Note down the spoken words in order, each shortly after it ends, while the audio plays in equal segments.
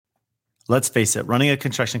Let's face it, running a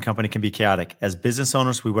construction company can be chaotic. As business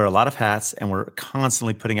owners, we wear a lot of hats and we're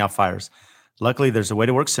constantly putting out fires. Luckily, there's a way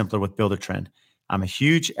to work simpler with Build-A-Trend. I'm a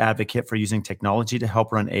huge advocate for using technology to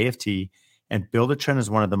help run AFT, and Build-A-Trend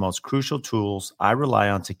is one of the most crucial tools I rely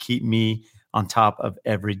on to keep me on top of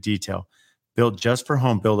every detail. Built just for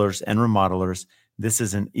home builders and remodelers, this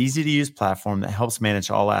is an easy-to-use platform that helps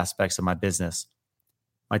manage all aspects of my business.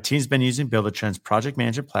 My team's been using Build-A-Trend's project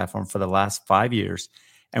management platform for the last 5 years,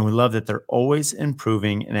 and we love that they're always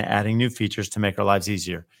improving and adding new features to make our lives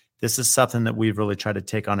easier. This is something that we've really tried to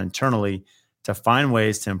take on internally to find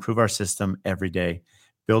ways to improve our system every day.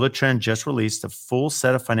 Build-A-Trend just released a full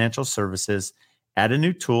set of financial services, added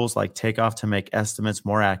new tools like Takeoff to make estimates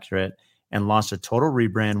more accurate, and launched a total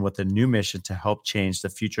rebrand with a new mission to help change the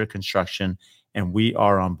future of construction, and we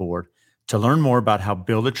are on board. To learn more about how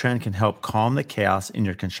Build-A-Trend can help calm the chaos in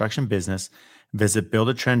your construction business, visit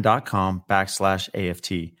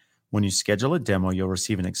buildatrend.com/AFT. When you schedule a demo, you'll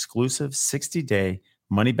receive an exclusive 60-day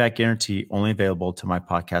money-back guarantee only available to my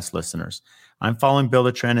podcast listeners. I'm following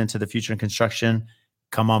Build-A-Trend into the future in construction.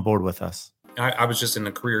 Come on board with us. I was just in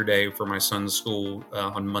a career day for my son's school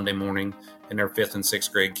on Monday morning, and they're 5th and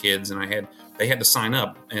 6th grade kids, and they had to sign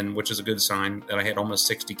up, and which is a good sign that I had almost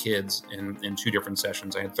 60 kids in 2 different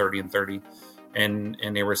sessions. I had 30 and 30, and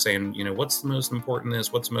they were saying, what's the most important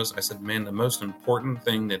what's the most, I said, man, the most important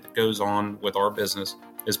thing that goes on with our business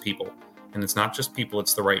is people. And it's not just people,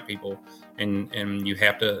 it's the right people. And you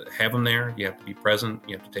have to have them there. You have to be present.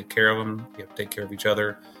 You have to take care of them. You have to take care of each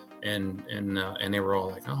other. And they were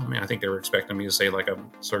all like, oh man, I think they were expecting me to say like a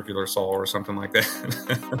circular saw or something like that.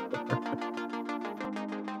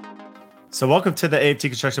 So welcome to the AFT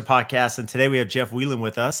Construction Podcast. And today we have Jeff Wieland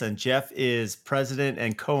with us. And Jeff is president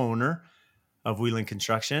and co-owner of Wieland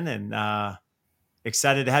Construction. And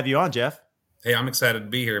excited to have you on, Jeff. Hey, I'm excited to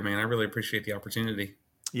be here, man. I really appreciate the opportunity.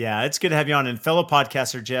 Yeah, it's good to have you on. And fellow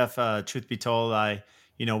podcaster, Jeff, truth be told,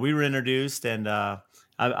 we were introduced, and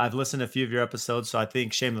I've listened to a few of your episodes, so I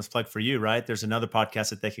think shameless plug for you, right? There's another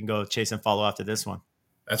podcast that they can go chase and follow after this one.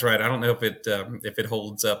 That's right. I don't know if it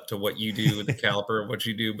holds up to what you do with the caliber of what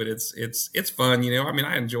you do, but it's fun. I mean,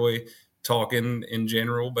 I enjoy talking in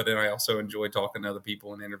general, but then I also enjoy talking to other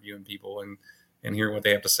people and interviewing people and hearing what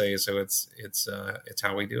they have to say. So it's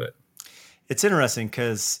how we do it. It's interesting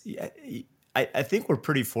because I think we're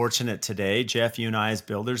pretty fortunate today, Jeff, you and I as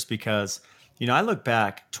builders, because, I look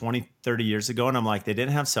back 20, 30 years ago and I'm like, they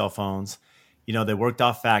didn't have cell phones. They worked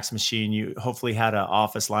off fax machine. You hopefully had an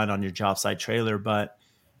office line on your job site trailer. But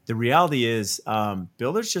the reality is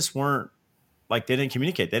builders just weren't like, they didn't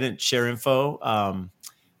communicate. They didn't share info.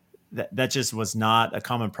 That just was not a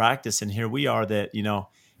common practice. And here we are that,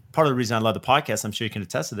 part of the reason I love the podcast, I'm sure you can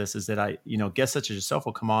attest to this, is that guests such as yourself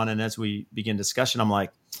will come on. And as we begin discussion, I'm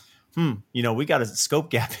like, we got a scope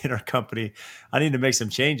gap in our company. I need to make some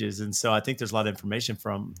changes. And so I think there's a lot of information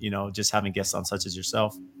from, just having guests on such as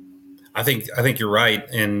yourself. I think you're right.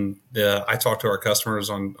 And I talk to our customers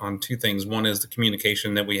on 2 things. One is the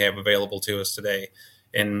communication that we have available to us today.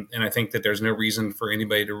 And I think that there's no reason for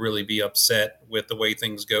anybody to really be upset with the way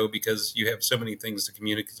things go, because you have so many things to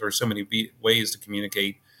communicate, or so many ways to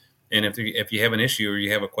communicate. And if you have an issue, or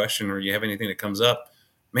you have a question, or you have anything that comes up,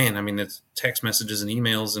 man, I mean, it's text messages and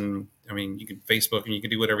emails, and I mean, you can Facebook and you can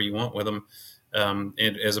do whatever you want with them.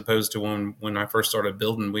 As opposed to when I first started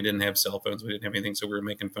building, we didn't have cell phones, we didn't have anything, so we were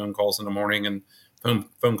making phone calls in the morning and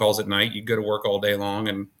phone calls at night. You'd go to work all day long,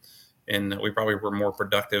 and we probably were more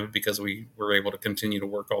productive because we were able to continue to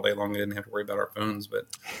work all day long. We didn't have to worry about our phones. But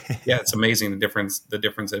yeah, it's amazing the difference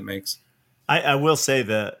it makes. I will say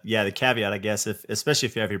the caveat, I guess, especially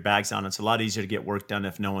if you have your bags on, it's a lot easier to get work done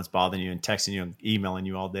if no one's bothering you and texting you and emailing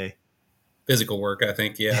you all day. Physical work, I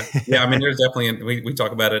think. Yeah. Yeah. I mean, there's definitely, we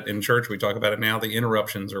talk about it in church. We talk about it now. The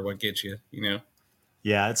interruptions are what get you,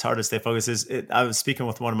 Yeah. It's hard to stay focused. I was speaking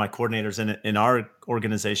with one of my coordinators, and in our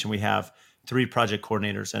organization, we have 3 project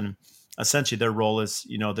coordinators, and essentially their role is,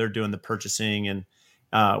 they're doing the purchasing and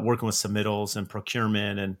working with submittals and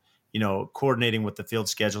procurement and, coordinating with the field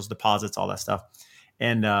schedules, deposits, all that stuff.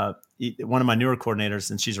 And one of my newer coordinators,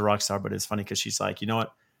 and she's a rock star, but it's funny because she's like, you know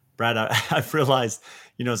what, Brad, I've realized,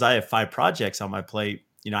 as I have 5 projects on my plate,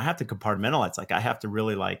 I have to compartmentalize. Like I have to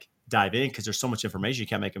really dive in because there's so much information, you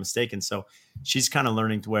can't make a mistake. And so she's kind of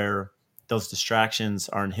learning to where those distractions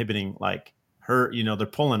are inhibiting her, they're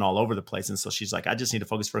pulling all over the place. And so she's like, I just need to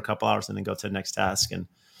focus for a couple hours and then go to the next task. And,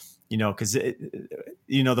 because,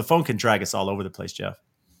 the phone can drag us all over the place, Jeff.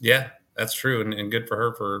 Yeah, that's true. And good for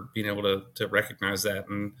her for being able to recognize that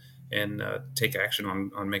and take action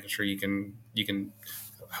on making sure you can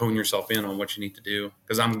hone yourself in on what you need to do.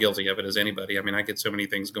 Because I'm guilty of it as anybody. I mean, I get so many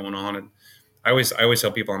things going on, and I always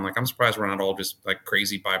tell people, I'm like, I'm surprised we're not all just like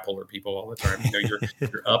crazy bipolar people all the time.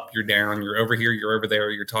 You're up, you're down, you're over here, you're over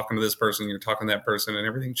there, you're talking to this person, you're talking to that person, and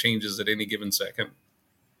everything changes at any given second.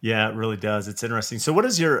 Yeah, it really does. It's interesting. So what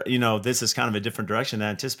is your, this is kind of a different direction than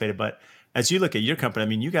anticipated, but as you look at your company, I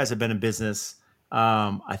mean, you guys have been in business,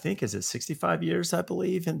 I think, is it 65 years, I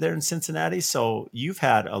believe, and there in Cincinnati. So you've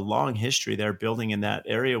had a long history there building in that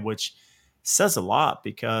area, which says a lot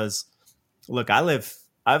because look,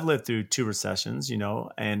 I've lived through two recessions,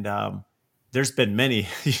 and there's been many,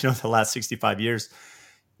 the last 65 years.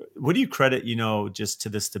 What do you credit, just to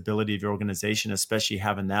the stability of your organization, especially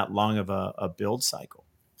having that long of a build cycle?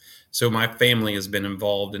 So my family has been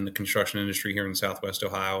involved in the construction industry here in Southwest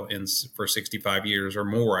Ohio for 65 years or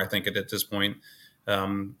more, I think, at this point.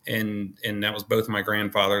 And that was both my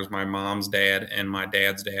grandfathers, my mom's dad, and my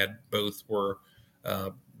dad's dad. Both were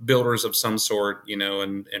uh, builders of some sort,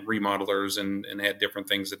 and remodelers, and had different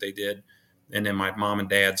things that they did. And then my mom and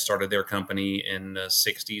dad started their company in the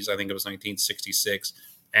 60s. I think it was 1966.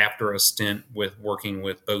 After a stint with working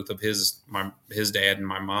with both of his dad and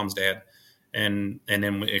my mom's dad, and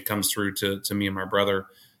then it comes through to me and my brother,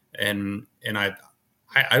 and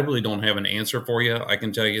I really don't have an answer for you. I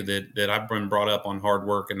can tell you that I've been brought up on hard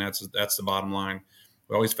work, and that's the bottom line.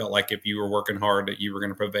 We always felt like if you were working hard, that you were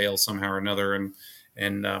going to prevail somehow or another,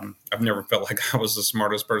 and I've never felt like I was the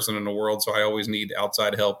smartest person in the world, so I always need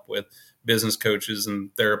outside help with business coaches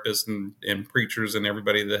and therapists and preachers and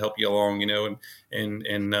everybody to help you along,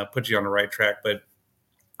 and put you on the right track. But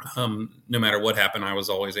no matter what happened, I was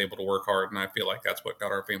always able to work hard, and I feel like that's what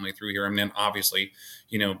got our family through here. And then obviously,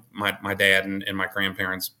 my dad and my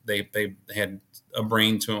grandparents, they had a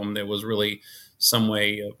brain to them that was really some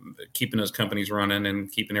way of keeping those companies running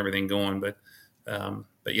and keeping everything going. But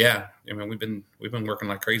yeah, I mean, we've been working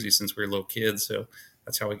like crazy since we were little kids, so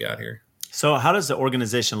that's how we got here. So how does the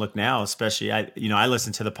organization look now? Especially, I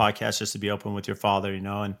listened to the podcast just to be open with your father,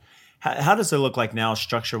 and how does it look like now,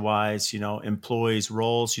 structure wise? Employees,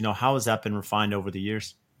 roles. How has that been refined over the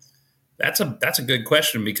years? That's a good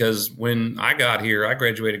question, because when I got here, I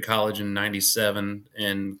graduated college in '97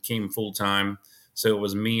 and came full time. So it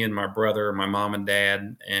was me and my brother, my mom and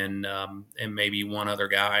dad, and maybe one other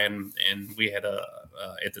guy, and we had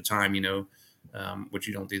at the time, which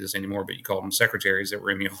you don't do this anymore, but you called them secretaries that were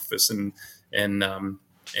in the office, and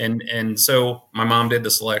and so my mom did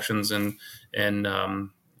the selections, and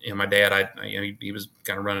my dad, he was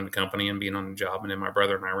kind of running the company and being on the job, and then my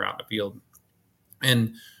brother and I were out in the field,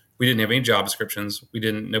 and we didn't have any job descriptions.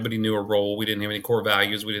 Nobody knew a role. We didn't have any core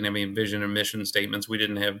values. We didn't have any vision and mission statements. We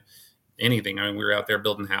didn't have anything. I mean, we were out there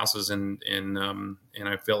building houses, and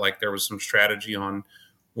I felt like there was some strategy on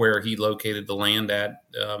where he located the land at,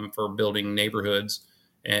 for building neighborhoods,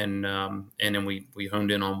 and then we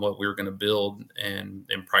honed in on what we were going to build, and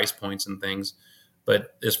price points and things.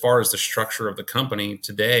 But as far as the structure of the company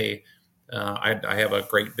today, I have a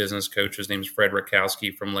great business coach. His name is Fred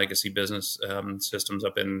Rakowski from Legacy Business Systems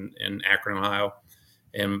up in Akron, Ohio.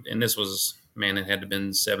 And this was, man, it had to have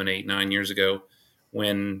been 7, 8, 9 years ago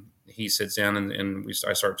when he sits down,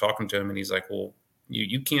 I start talking to him, and he's like, well,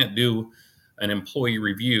 you can't do an employee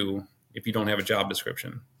review if you don't have a job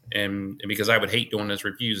description. And because I would hate doing those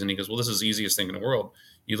reviews. And he goes, well, this is the easiest thing in the world.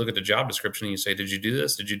 You look at the job description and you say, did you do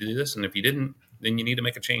this? Did you do this? And if you didn't, then you need to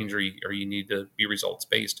make a change, or you need to be results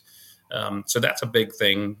based. So that's a big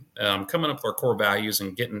thing. Coming up with our core values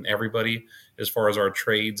and getting everybody, as far as our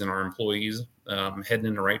trades and our employees, heading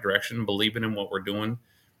in the right direction, believing in what we're doing,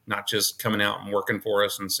 not just coming out and working for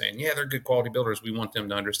us and saying, yeah, they're good quality builders. We want them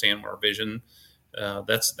to understand our vision.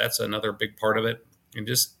 That's another big part of it. And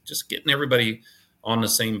just getting everybody on the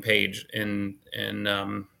same page. And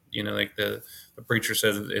like the preacher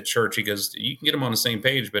says at church, he goes, you can get them on the same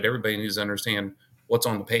page, but everybody needs to understand what's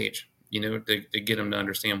on the page, to get them to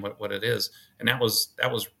understand what it is. And that was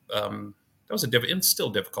it's still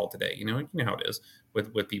difficult today. You know how it is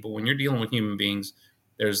with people when you're dealing with human beings.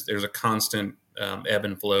 There's a constant ebb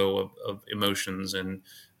and flow of emotions, and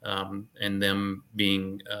them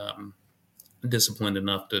being disciplined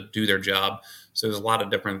enough to do their job. So there's a lot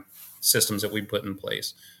of different systems that we put in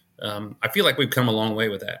place. I feel like we've come a long way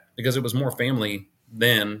with that, because it was more family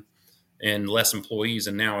then and less employees,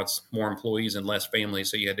 and now it's more employees and less family.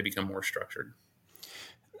 So you had to become more structured.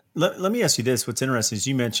 Let me ask you this. What's interesting is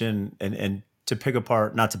you mentioned, and to pick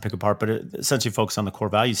apart, not to pick apart, but essentially focus on the core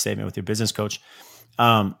value statement with your business coach.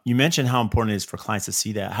 You mentioned how important it is for clients to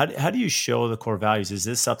see that. How do you show the core values? Is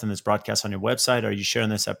this something that's broadcast on your website? Are you sharing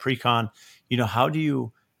this at pre-con? How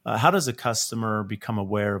does a customer become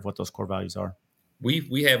aware of what those core values are?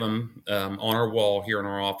 We have them on our wall here in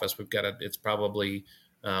our office. We've got it's probably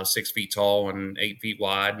 6 feet tall and 8 feet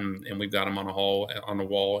wide, and we've got them on the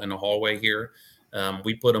wall in the hallway here.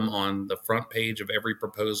 We put them on the front page of every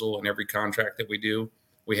proposal and every contract that we do.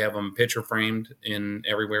 We have them picture framed in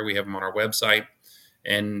everywhere. We have them on our website,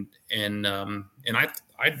 and I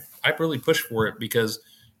really push for it, because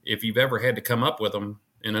if you've ever had to come up with them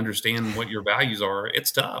and understand what your values are,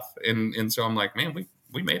 it's tough. And so I'm like, man,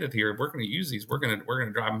 we made it here. We're going to use these. We're going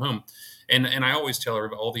to drive them home. And I always tell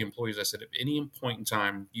all the employees, I said, at any point in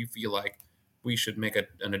time you feel like we should make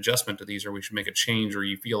an adjustment to these, or we should make a change, or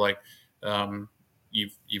you feel like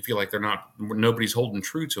you feel like nobody's holding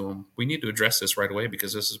true to them, we need to address this right away,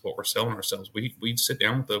 because this is what we're selling ourselves. We sit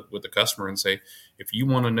down with the customer and say, if you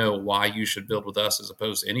want to know why you should build with us as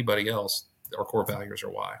opposed to anybody else, our core values are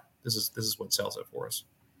why. This is what sells it for us.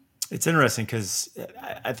 It's interesting because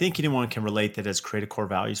I think anyone can relate that as create a core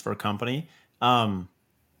values for a company.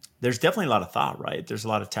 There's definitely a lot of thought, right? There's a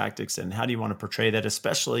lot of tactics, and how do you want to portray that,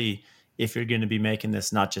 especially if you're going to be making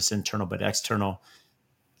this not just internal but external.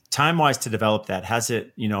 Time wise to develop that,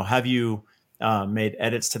 have you made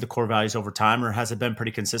edits to the core values over time, or has it been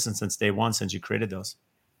pretty consistent since day one, since you created those?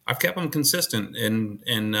 I've kept them consistent, and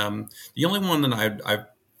the only one that I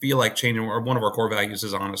feel like changing, or one of our core values,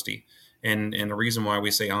 is honesty. And the reason why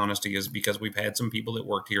we say honesty is because we've had some people that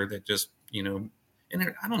worked here that just, and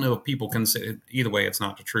I don't know if people can say, either way, it's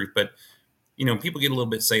not the truth, but people get a little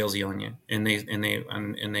bit salesy on you, and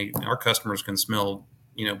our customers can smell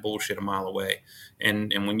bullshit a mile away,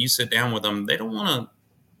 and when you sit down with them, they don't want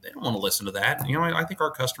to listen to that. I think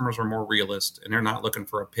our customers are more realist, and they're not looking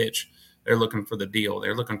for a pitch. They're looking for the deal.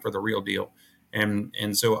 They're looking for the real deal.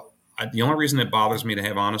 And so the only reason it bothers me to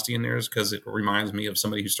have honesty in there is because it reminds me of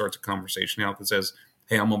somebody who starts a conversation out that says,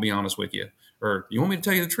 hey, I'm going to be honest with you. Or, you want me to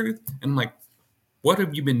tell you the truth? And I'm like, what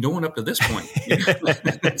have you been doing up to this point?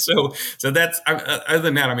 So that's, other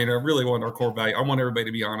than that, I mean, I really want our core value. I want everybody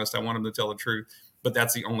to be honest. I want them to tell the truth. But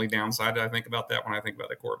that's the only downside that I think about that when I think about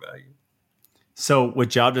the core value. So with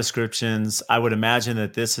job descriptions, I would imagine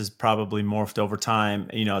that this has probably morphed over time.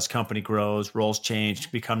 As company grows, roles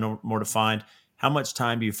change, become more defined. How much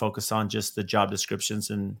time do you focus on just the job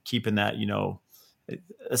descriptions and keeping that,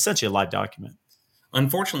 essentially a live document?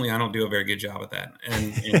 Unfortunately, I don't do a very good job at that.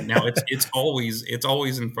 And now it's always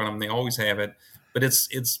in front of them. They always have it, but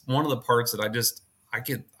it's one of the parts that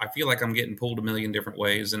I feel like I'm getting pulled a million different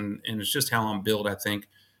ways, and it's just how I'm built. I think,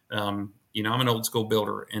 I'm an old school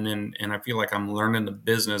builder, and I feel like I'm learning the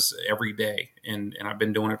business every day, and I've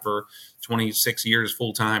been doing it for 26 years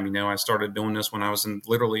full time. I started doing this when I was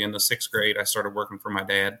literally in the 6th grade. I started working for my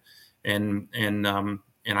dad, and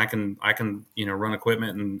I can run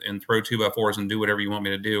equipment and throw 2x4s and do whatever you want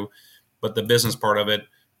me to do. But the business part of it,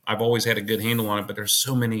 I've always had a good handle on it. But there's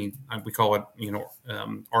so many, we call it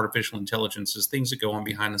artificial intelligence, is things that go on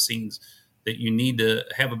behind the scenes that you need to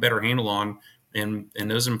have a better handle on. And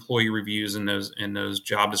those employee reviews and those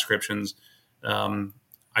job descriptions,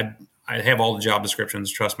 I have all the job descriptions,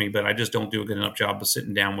 trust me, but I just don't do a good enough job of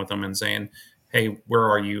sitting down with them and saying, hey, where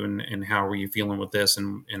are you, and how are you feeling with this?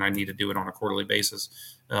 And I need to do it on a quarterly basis.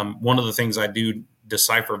 One of the things I do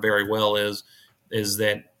decipher very well is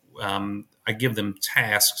that I give them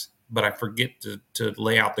tasks, but I forget to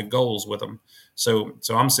lay out the goals with them. So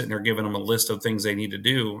I'm sitting there giving them a list of things they need to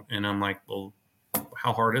do, and I'm like, well,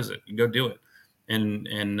 how hard is it? You go do it.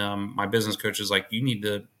 And my business coach is like, you need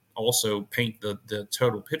to also paint the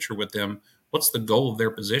total picture with them. What's the goal of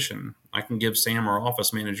their position? I can give Sam, our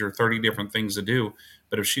office manager, 30 different things to do,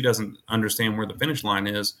 but if she doesn't understand where the finish line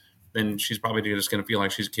is, then she's probably just going to feel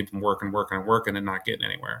like she's keeping working and not getting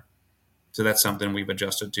anywhere. So that's something we've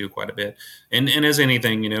adjusted to quite a bit. And as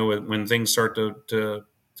anything, when things start to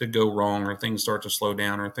go wrong, or things start to slow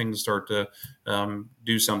down, or things start to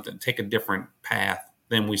do something, take a different path,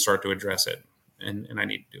 then we start to address it. And I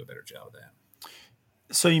need to do a better job of that.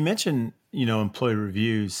 So you mentioned, employee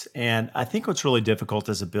reviews, and I think what's really difficult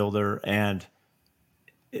as a builder, and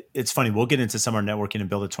it's funny, we'll get into some of our networking and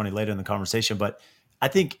Builder 20 later in the conversation, but I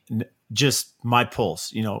think just my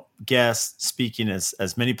pulse, guests speaking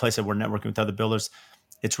as many places we're networking with other builders,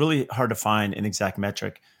 it's really hard to find an exact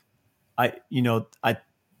metric. I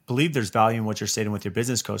believe there's value in what you're stating with your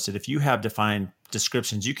business coach, that if you have defined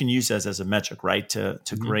descriptions, you can use as a metric, right? To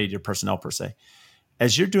grade your personnel per se.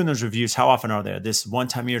 As you're doing those reviews, how often are they? This one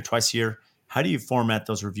time a year, twice a year? How do you format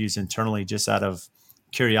those reviews internally, just out of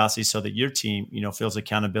curiosity, so that your team, feels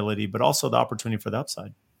accountability, but also the opportunity for the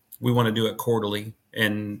upside? We want to do it quarterly.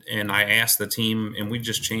 And I asked the team, and we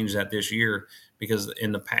just changed that this year, because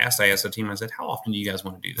in the past I asked the team, I said, how often do you guys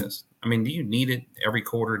want to do this? I mean, do you need it every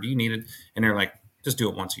quarter? Do you need it? And they're like, just do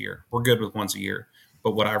it once a year. We're good with once a year.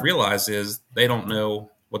 But what I realized is they don't know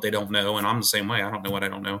what they don't know, and I'm the same way. I don't know what I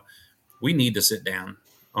don't know. We need to sit down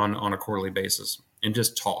on a quarterly basis and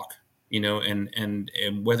just talk, and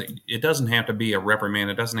whether it doesn't have to be a reprimand,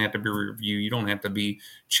 it doesn't have to be a review. You don't have to be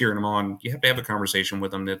cheering them on. You have to have a conversation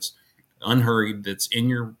with them that's unhurried, that's in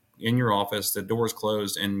your office, the door's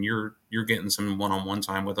closed, and you're getting some one-on-one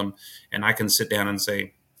time with them. And I can sit down and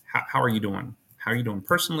say, how are you doing? How are you doing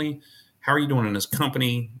personally? How are you doing in this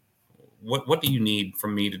company? What do you need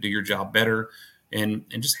from me to do your job better? And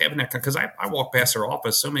just having that, because I walk past their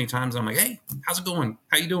office so many times, I'm like, hey, how's it going?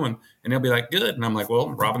 How you doing? And they'll be like, good. And I'm like,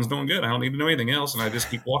 well, Robin's doing good. I don't need to know anything else. And I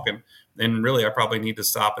just keep walking. And really, I probably need to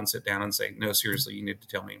stop and sit down and say, no, seriously, you need to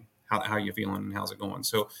tell me how you feeling and how's it going.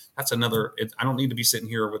 So that's another. I don't need to be sitting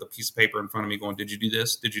here with a piece of paper in front of me going, did you do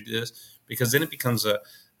this? Did you do this? Because then it becomes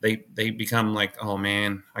they become like, oh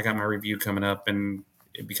man, I got my review coming up, and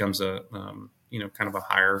it becomes a kind of a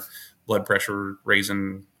higher blood pressure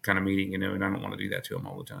raising kind of meeting, and I don't want to do that to them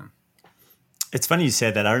all the time. It's funny you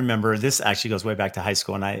said that. I remember this actually goes way back to high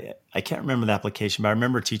school, and I can't remember the application, but I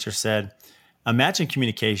remember a teacher said, imagine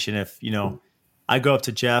communication if, I go up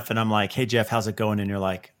to Jeff and I'm like, hey, Jeff, how's it going? And you're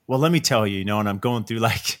like, well, let me tell you, and I'm going through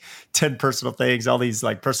like 10 personal things, all these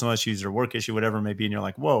like personal issues or work issue, whatever it may be. And you're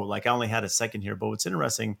like, whoa, like I only had a second here. But what's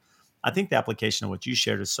interesting, I think the application of what you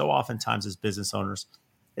shared is so oftentimes as business owners,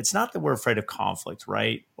 it's not that we're afraid of conflict,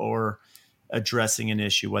 right? Or addressing an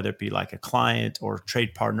issue, whether it be like a client or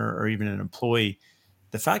trade partner or even an employee.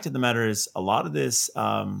 The fact of the matter is a lot of this,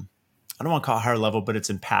 I don't want to call it higher level, but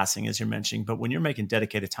it's in passing, as you're mentioning. But when you're making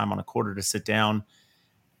dedicated time on a quarter to sit down,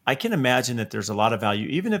 I can imagine that there's a lot of value,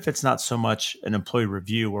 even if it's not so much an employee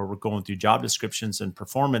review where we're going through job descriptions and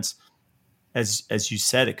performance. As you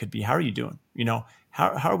said, it could be, how are you doing?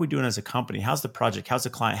 How are we doing as a company? How's the project? How's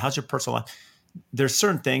the client? How's your personal life? There's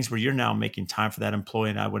certain things where you're now making time for that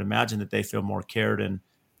employee. And I would imagine that they feel more cared. And,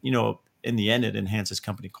 in the end, it enhances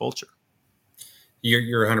company culture.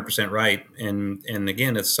 You're 100% right, and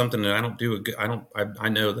again, it's something that I don't do a good. I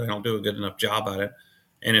know that I don't do a good enough job at it,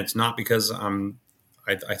 and it's not because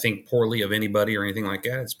I think poorly of anybody or anything like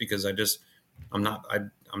that. It's because I'm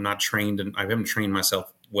not trained, and I haven't trained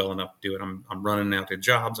myself well enough to do it. I'm running out to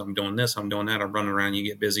jobs. I'm doing this. I'm doing that. I'm running around. You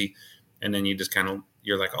get busy, and then you just kind of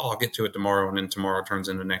you're like, oh, I'll get to it tomorrow, and then tomorrow turns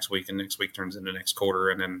into next week, and next week turns into next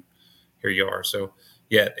quarter, and then here you are. So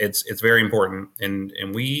yeah, it's very important,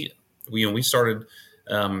 and we started.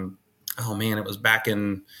 Oh man, it was back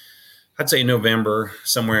in I'd say November,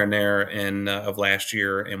 somewhere in there, and of last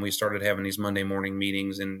year, and we started having these Monday morning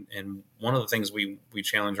meetings. And one of the things we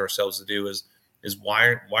challenge ourselves to do is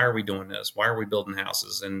why are we doing this? Why are we building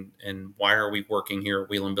houses? And why are we working here at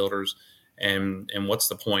Wieland Builders? And what's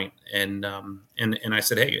the point? And I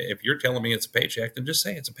said, hey, if you're telling me it's a paycheck, then just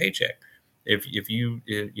say it's a paycheck. If you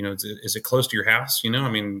is it close to your house?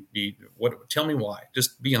 I mean, tell me why.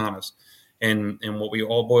 Just be honest. And what we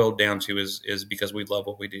all boiled down to is because we love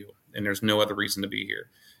what we do, and there's no other reason to be here.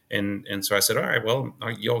 And so I said, all right, well,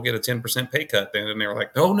 you all get a 10% pay cut then. And they were like,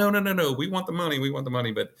 oh, no, we want the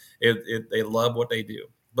money, but they love what they do.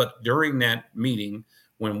 But during that meeting,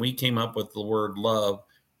 when we came up with the word love,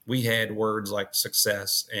 we had words like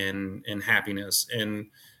success and happiness and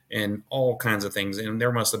all kinds of things. And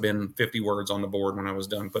there must have been 50 words on the board when I was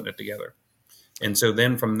done putting it together. And so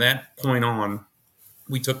then from that point on,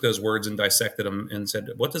 we took those words and dissected them and said,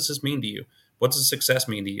 what does this mean to you? What does success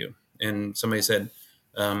mean to you? And somebody said,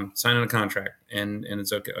 signing a contract. And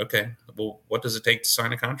it's okay. Okay. Well, what does it take to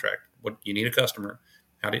sign a contract? What you need a customer.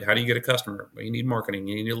 How do you get a customer? Well, you need marketing.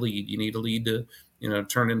 You need a lead. You need a lead to,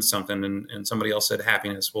 turn into something. And somebody else said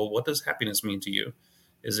happiness. Well, what does happiness mean to you?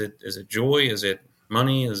 Is it joy? Is it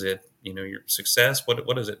money? Is it, your success?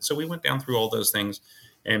 What is it? So we went down through all those things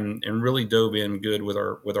and really dove in good with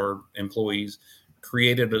our employees,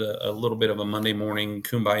 created a little bit of a Monday morning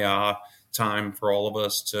kumbaya time for all of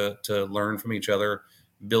us to learn from each other,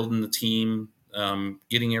 building the team,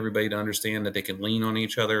 getting everybody to understand that they can lean on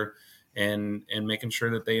each other, and making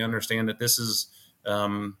sure that they understand that this is,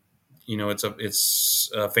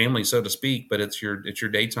 it's a family, so to speak, but it's your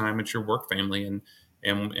daytime, it's your work family,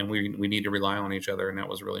 and we need to rely on each other, and that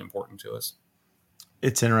was really important to us.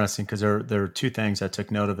 It's interesting because there are two things I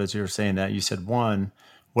took note of as you were saying that. You said, one,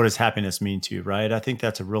 what does happiness mean to you, right? I think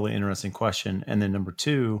that's a really interesting question. And then number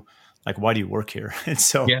two, like, why do you work here? And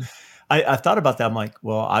so Yeah. I thought about that. I'm like,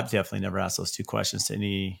 well, I've definitely never asked those two questions to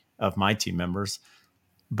any of my team members.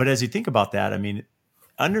 But as you think about that, I mean,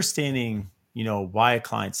 understanding, why a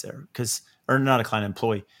client's there, or not a client,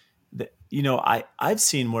 employee, I've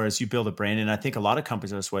seen where as you build a brand, and I think a lot of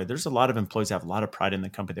companies are this way, there's a lot of employees that have a lot of pride in the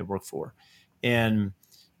company they work for. And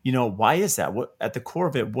why is that? What at the core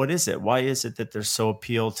of it, what is it? Why is it that they're so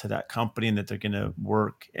appealed to that company and that they're going to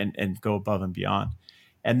work and go above and beyond?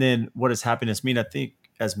 And then what does happiness mean? I think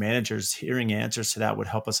as managers, hearing answers to that would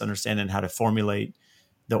help us understand and how to formulate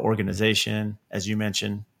the organization, as you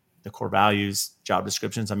mentioned, the core values, job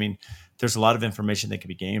descriptions. I mean, there's a lot of information that can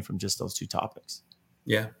be gained from just those two topics.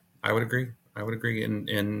 Yeah, I would agree. I would agree. And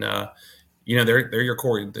they're your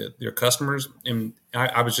core, your customers. And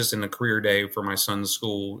I was just in a career day for my son's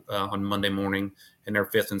school on Monday morning, and they're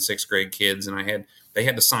fifth and sixth grade kids, and they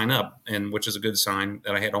had to sign up, and which is a good sign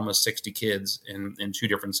that I had almost 60 kids in two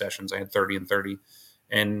different sessions. I had 30 and 30.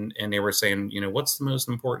 And they were saying, what's the most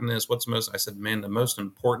important this? What's the most? I said, man, the most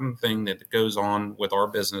important thing that goes on with our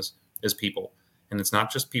business is people, and it's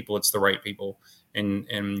not just people; it's the right people.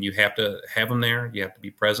 And you have to have them there. You have to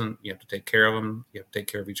be present. You have to take care of them. You have to take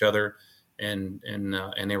care of each other. And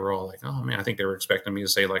they were all like, oh man, I think they were expecting me to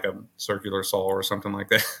say like a circular saw or something like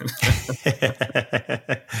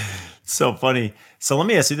that. So funny. So let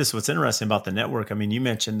me ask you this: what's interesting about the network? I mean, you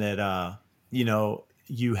mentioned that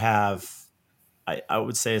you have, I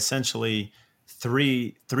would say, essentially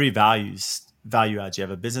three value adds. You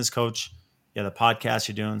have a business coach, you have the podcast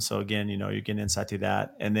you're doing. So again, you're getting insight to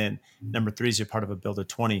that, and then number three is you're part of a Builder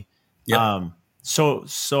 20. Yep.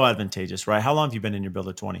 So advantageous, right? How long have you been in your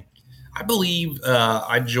Builder 20? I believe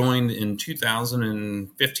I joined in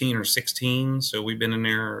 2015 or 16. So we've been in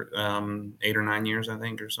there 8 or 9 years, I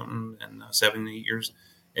think, or something, and 7, 8 years.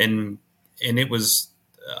 And it was,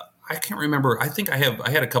 I can't remember. I think I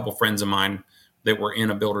had a couple friends of mine that were in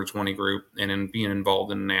a Builder 20 group, and in being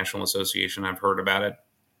involved in the National Association, I've heard about it.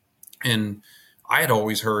 And I had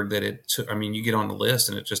always heard that you get on the list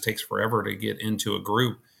and it just takes forever to get into a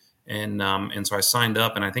group. And so I signed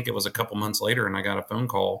up, and I think it was a couple months later, and I got a phone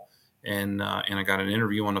call, and I got an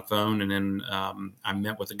interview on the phone, and then I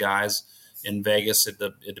met with the guys in Vegas at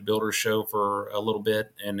the Builder Show for a little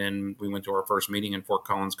bit, and then we went to our first meeting in Fort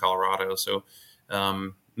Collins, Colorado. So,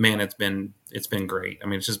 man, it's been great. I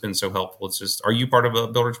mean, it's just been so helpful. It's just, are you part of a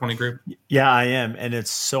Builder 20 group? Yeah, I am, and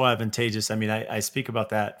it's so advantageous. I mean, I speak about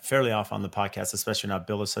that fairly often on the podcast, especially not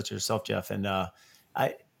builders such as yourself, Jeff. And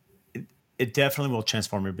it definitely will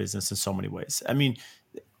transform your business in so many ways. I mean,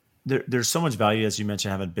 there's so much value, as you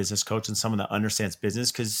mentioned, having a business coach and someone that understands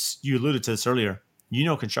business, because you alluded to this earlier.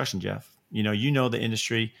 Construction, Jeff. The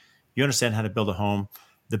industry. You understand how to build a home.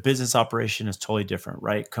 The business operation is totally different,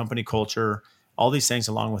 right? Company culture, all these things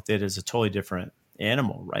along with it is a totally different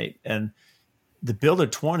animal, right? And the Builder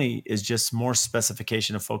 20 is just more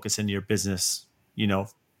specification of focus into your business,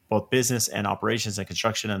 both business and operations and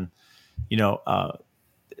construction. And,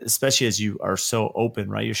 especially as you are so open,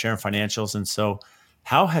 right? You're sharing financials. And so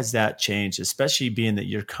how has that changed, especially being that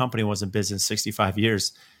your company was in business 65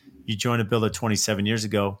 years? You joined a Builder 27 years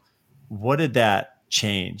ago. What did that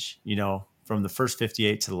change, from the first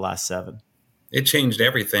 58 to the last 7? It changed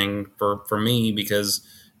everything for me because,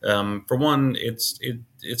 for one, it's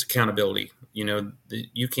accountability.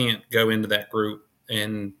 You can't go into that group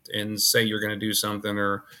and say you're going to do something,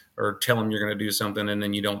 or tell them you're going to do something, and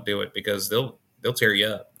then you don't do it, because they'll tear you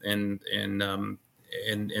up. And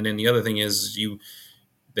then the other thing is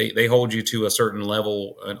they hold you to a certain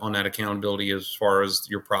level on that accountability, as far as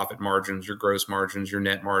your profit margins, your gross margins, your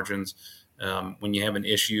net margins. When you have an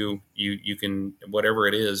issue, you can, whatever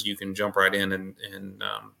it is, you can jump right in and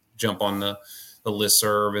jump on the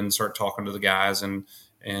listserv and start talking to the guys and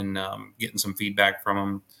getting some feedback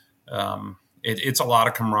from them. It's a lot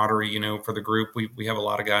of camaraderie, for the group. We have a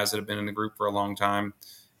lot of guys that have been in the group for a long time,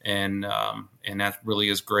 and that really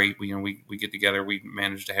is great. We get together. We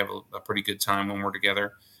manage to have a pretty good time when we're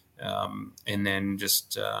together, and then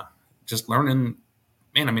just learning.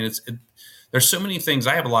 Man, I mean, there's so many things.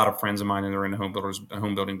 I have a lot of friends of mine that are in the home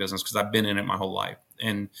building business, because I've been in it my whole life,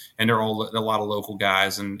 and they're all a lot of local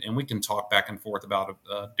guys, and we can talk back and forth about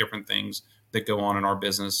different things that go on in our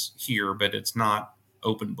business here, but it's not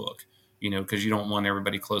open book, because you don't want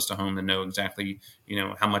everybody close to home to know exactly,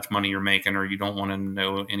 how much money you're making, or you don't want to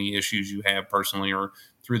know any issues you have personally or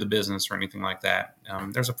through the business or anything like that.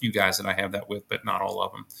 There's a few guys that I have that with, but not all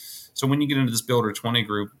of them. So when you get into this Builder 20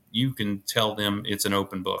 group, you can tell them it's an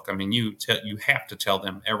open book. I mean, you have to tell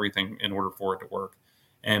them everything in order for it to work.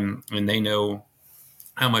 And they know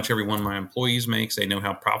how much every one of my employees makes. They know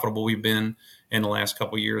how profitable we've been in the last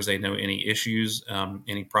couple of years. They know any issues,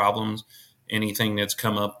 any problems, anything that's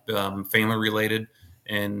come up family related.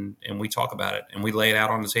 And we talk about it, and we lay it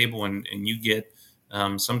out on the table, and you get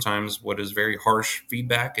sometimes what is very harsh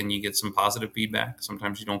feedback, and you get some positive feedback.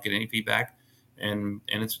 Sometimes you don't get any feedback. And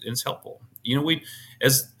it's helpful. We,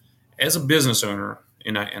 as a business owner,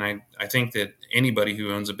 and I think that anybody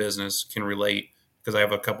who owns a business can relate because I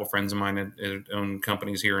have a couple friends of mine that own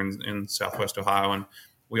companies here in Southwest Ohio, and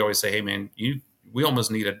we always say, hey man, we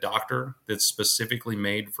almost need a doctor that's specifically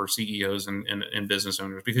made for CEOs and business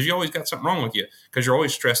owners, because you always got something wrong with you, because you're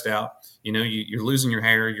always stressed out. You're losing your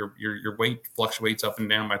hair, your weight fluctuates up and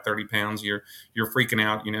down by 30 pounds. You're freaking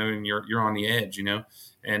out, and you're on the edge,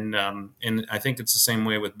 and I think it's the same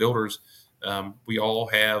way with builders. We all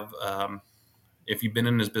have, if you've been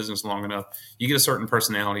in this business long enough, you get a certain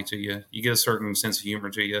personality to you. You get a certain sense of humor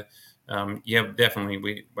to you. You have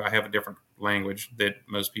definitely, I have a different language that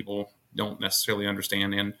most people don't necessarily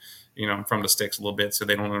understand. And, I'm from the sticks a little bit, so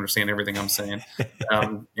they don't understand everything I'm saying.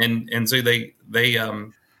 And so you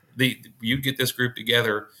get this group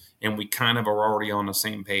together, and we kind of are already on the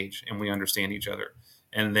same page, and we understand each other.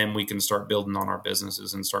 And then we can start building on our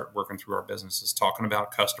businesses and start working through our businesses, talking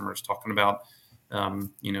about customers, talking about,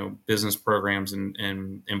 business programs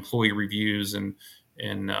and employee reviews and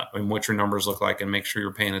what your numbers look like, and make sure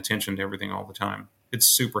you're paying attention to everything all the time. It's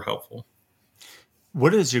super helpful.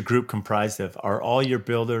 What is your group comprised of? Are all your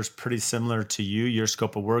builders pretty similar to you, your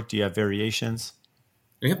scope of work? Do you have variations?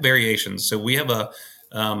 We have variations. So we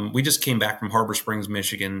just came back from Harbor Springs,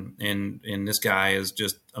 Michigan, and this guy is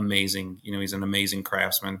just amazing. He's an amazing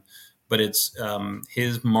craftsman, but it's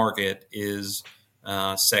his market is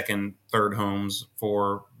second, third homes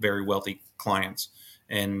for very wealthy clients,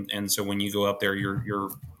 and so when you go up there, the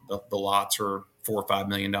lots are $4 or $5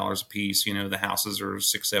 million a piece. The houses are $6,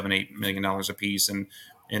 $7, $8 million a piece, and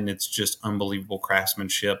it's just unbelievable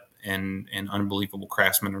craftsmanship and unbelievable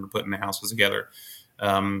craftsmen are putting the houses together.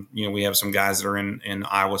 We have some guys that are in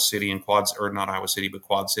Iowa City and not Iowa City, but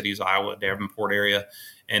Quad Cities, Iowa, Davenport area.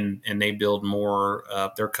 And they build more,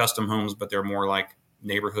 they're custom homes, but they're more like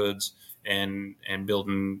neighborhoods and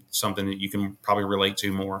building something that you can probably relate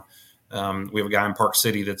to more. We have a guy in Park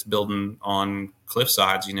City that's building on cliff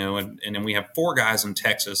sides, and then we have 4 guys in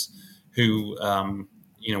Texas who,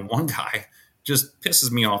 one guy just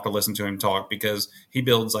pisses me off to listen to him talk, because he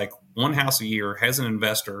builds like one house a year, has an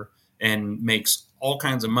investor, and makes all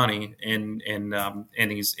kinds of money. And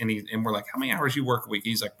we're like, how many hours you work a week?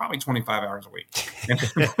 He's like, probably 25 hours a week.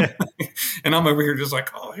 And I'm over here just like,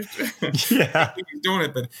 oh, Yeah. he's doing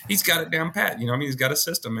it, but he's got it down pat. He's got a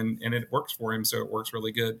system and it works for him. So it works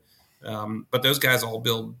really good. But those guys all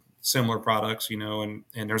build similar products, and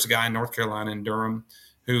there's a guy in North Carolina in Durham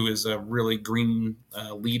who is a really green,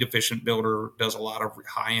 lead efficient builder, does a lot of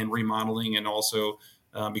high end remodeling, and also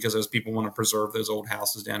because those people want to preserve those old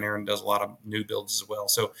houses down there, and does a lot of new builds as well.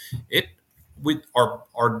 So with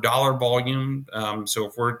our dollar volume, so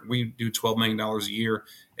if we do $12 million a year,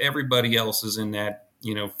 everybody else is in that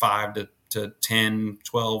 5 to 10,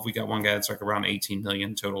 12. We got one guy that's like around 18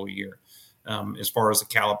 million total a year. As far as the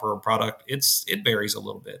caliper of product, it varies a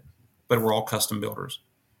little bit, but we're all custom builders.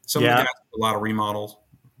 Some of the guys do a lot of remodels.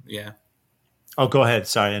 Yeah. Oh, go ahead.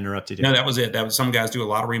 Sorry, I interrupted you. No, that was it. Some guys do a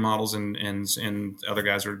lot of remodels, and other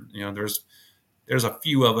guys are, there's a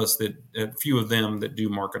few of them that do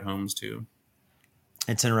market homes too.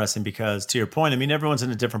 It's interesting because, to your point, I mean, everyone's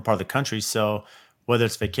in a different part of the country. So whether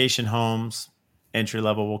it's vacation homes, entry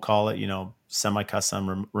level, we'll call it,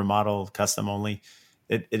 semi-custom, remodel, custom only,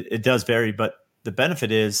 it does vary. But the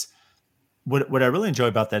benefit is, what I really enjoy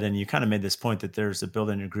about that, and you kind of made this point, that there's a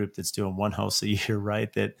builder in your group that's doing one house a year,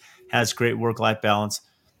 right? That has great work-life balance.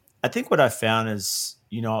 I think what I found is,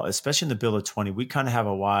 especially in the build of 20, we kind of have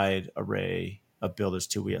a wide array of builders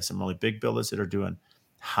too. We have some really big builders that are doing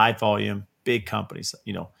high volume, big companies,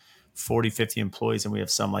 40, 50 employees. And we have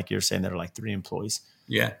some, like you're saying, that are like 3 employees.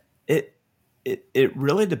 Yeah. It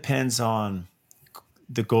really depends on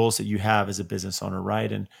the goals that you have as a business owner,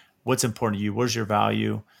 right? And what's important to you. Where's your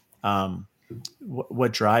value?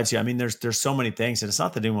 What drives you? I mean, there's so many things, and it's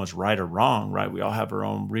not that anyone's right or wrong, right? We all have our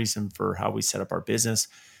own reason for how we set up our business.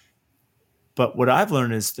 But what I've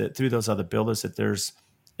learned is that through those other builders, that there's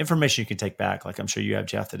information you can take back. Like I'm sure you have,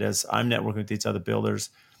 Jeff, that as I'm networking with these other builders,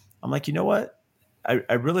 I'm like, you know what?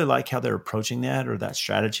 I really like how they're approaching that, or that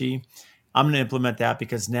strategy. I'm going to implement that,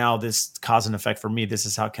 because now this cause and effect for me. This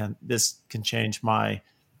is how this can change my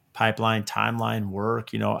pipeline, timeline,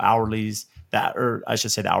 work, hourlies, that, or I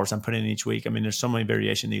should say the hours I'm putting in each week. I mean, there's so many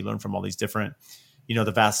variation that you learn from all these different,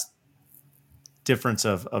 the vast difference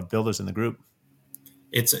of builders in the group.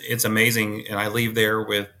 It's amazing. And I leave there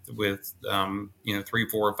with 3,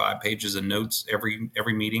 4, or 5 pages of notes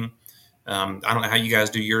every meeting. I don't know how you guys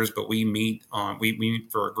do yours, but we meet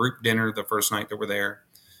for a group dinner the first night that we're there.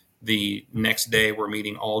 The next day we're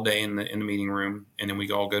meeting all day in the meeting room, and then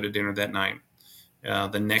we all go to dinner that night.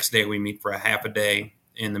 The next day we meet for a half a day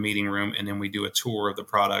in the meeting room, and then we do a tour of the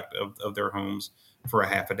product of their homes for a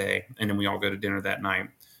half a day, and then we all go to dinner that night.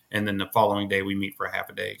 and then the following day we meet for a half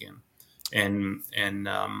a day again. And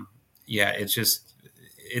yeah, it's just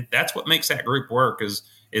that's what makes that group work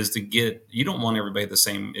is to get, you don't want everybody the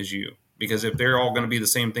same as you, because if they're all going to be the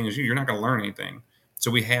same thing as you, you're not going to learn anything.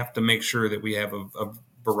 So we have to make sure that we have a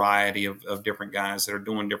variety of different guys that are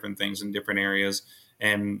doing different things in different areas,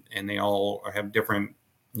 and they all have different,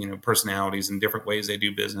 personalities and different ways they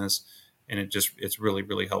do business, and it's really,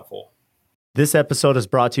 really helpful. This episode is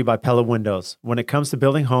brought to you by Pella Windows. When it comes to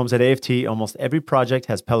building homes at AFT, almost every project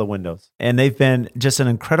has Pella Windows. And they've been just an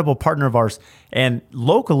incredible partner of ours. And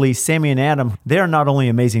locally, Sammy and Adam, they are not only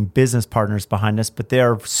amazing business partners behind us, but they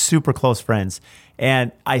are super close friends.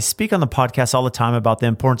 And I speak on the podcast all the time about the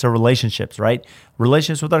importance of relationships, right?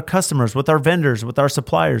 Relationships with our customers, with our vendors, with our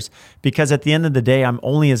suppliers. Because at the end of the day, I'm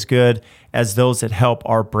only as good as those that help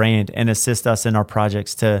our brand and assist us in our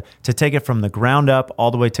projects to take it from the ground up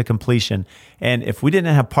all the way to completion. And if we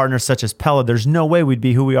didn't have partners such as Pella, there's no way we'd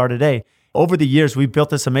be who we are today. Over the years, we've built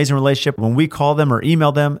this amazing relationship. When we call them or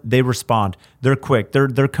email them, they respond. They're quick.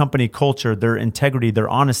 Their company culture, their integrity, their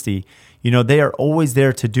honesty, they are always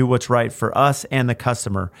there to do what's right for us and the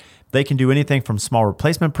customer. They can do anything from small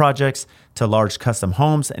replacement projects to large custom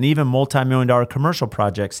homes and even multi-million-dollar commercial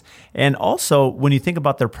projects. And also, when you think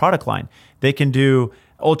about their product line, they can do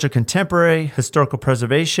ultra contemporary, historical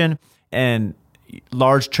preservation, and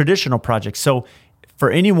large traditional projects. So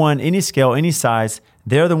for anyone, any scale, any size,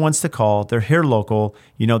 they're the ones to call. They're here local.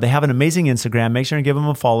 They have an amazing Instagram. Make sure to give them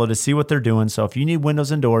a follow to see what they're doing. So if you need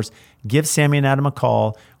windows and doors, give Sammy and Adam a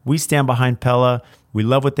call. We stand behind Pella. We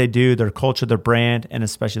love what they do, their culture, their brand, and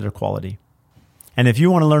especially their quality. And if you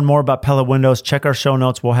want to learn more about Pella Windows, check our show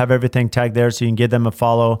notes. We'll have everything tagged there so you can give them a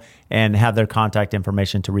follow and have their contact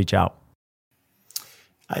information to reach out.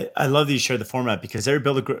 I love that you share the format, because every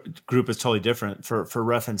builder group is totally different. For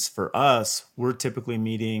reference, for us, we're typically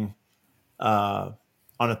meeting on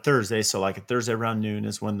a Thursday. So like a Thursday around noon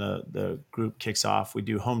is when the group kicks off. We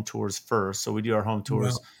do home tours first. So we do our home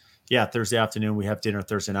tours. Wow. Yeah, Thursday afternoon, we have dinner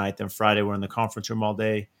Thursday night. Then Friday, we're in the conference room all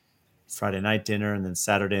day. Friday night dinner, and then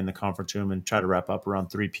Saturday in the conference room, and try to wrap up around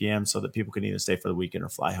 3 p.m. so that people can either stay for the weekend or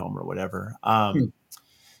fly home or whatever.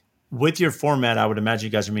 With your format, I would imagine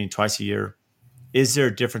you guys are meeting twice a year. Is there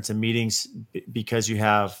a difference in meetings because you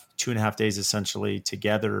have 2.5 days essentially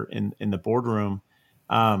together in the boardroom?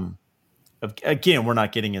 Again, we're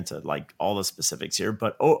not getting into like all the specifics here,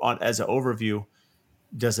 but as an overview,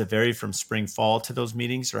 does it vary from spring, fall to those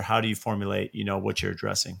meetings, or how do you formulate, what you're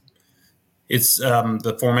addressing? It's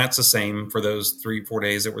the format's the same for those 3-4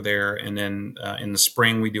 days that we're there. And then in the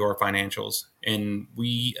spring, we do our financials, and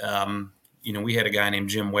we had a guy named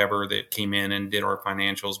Jim Weber that came in and did our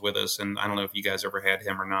financials with us. And I don't know if you guys ever had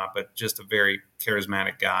him or not, but just a very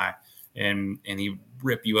charismatic guy. And he'd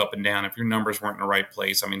rip you up and down. If your numbers weren't in the right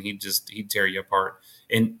place, I mean, he'd tear you apart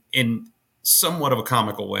in somewhat of a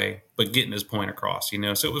comical way, but getting his point across,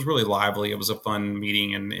 So it was really lively. It was a fun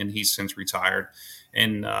meeting, and he's since retired.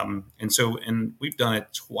 And we've done it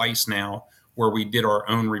twice now, where we did our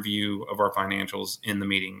own review of our financials in the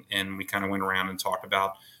meeting, and we kind of went around and talked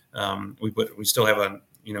about. We still have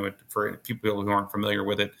for people who aren't familiar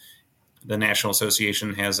with it, the National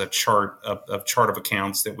Association has a chart of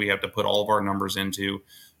accounts that we have to put all of our numbers into: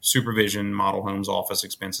 supervision, model homes, office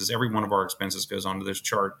expenses. Every one of our expenses goes onto this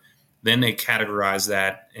chart. Then they categorize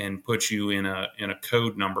that and put you in a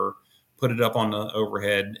code number, put it up on the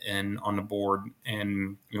overhead and on the board,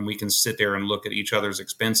 and we can sit there and look at each other's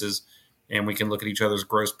expenses, and we can look at each other's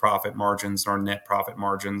gross profit margins and our net profit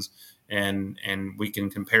margins, and we can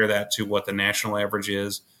compare that to what the national average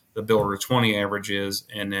is, the Builder 20 average is,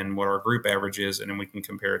 and then what our group average is, and then we can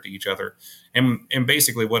compare it to each other. And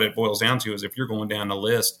basically what it boils down to is, if you're going down the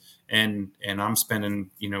list and I'm spending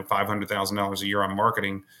 $500,000 a year on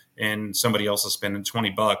marketing, and somebody else is spending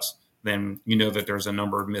 $20, then that there's a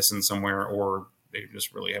number missing somewhere, or they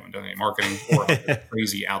just really haven't done any marketing, or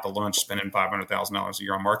crazy out to lunch spending $500,000 a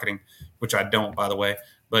year on marketing, which I don't, by the way.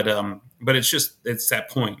 But it's that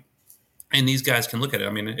point. And these guys can look at it.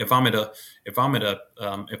 I mean, if I'm at a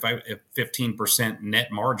 15%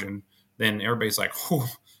 net margin, then everybody's like, oh,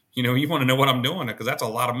 you want to know what I'm doing, because that's a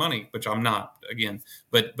lot of money, which I'm not, again.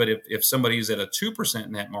 But if somebody's at a 2%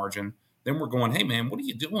 net margin, then we're going, hey man, what are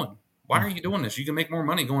you doing? Why are you doing this? You can make more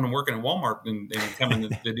money going and working at Walmart and coming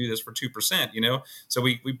to do this for 2%, So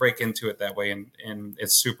we break into it that way, and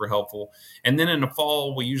it's super helpful. And then in the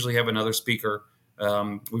fall, we usually have another speaker.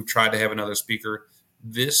 We've tried to have another speaker.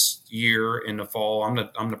 This year in the fall, I'm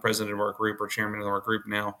the president of our group, or chairman of our group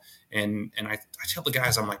now. And I tell the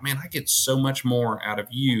guys, I'm like, man, I get so much more out of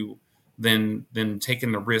you than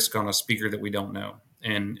taking the risk on a speaker that we don't know.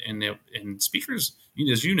 And speakers,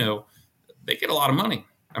 as they get a lot of money.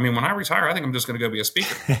 I mean, when I retire, I think I'm just going to go be a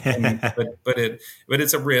speaker. And, but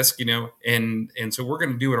it's a risk, and so we're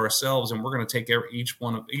going to do it ourselves, and we're going to take each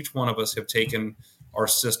one of us have taken our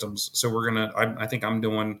systems. So I think I'm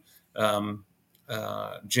doing um,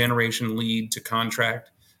 generation lead to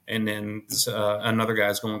contract, and then another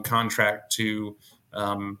guy's going contract to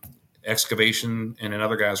um, excavation, and then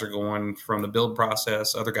other guys are going from the build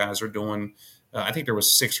process. Other guys are doing, I think there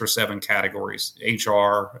was 6 or 7 categories: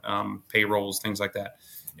 HR, payrolls, things like that.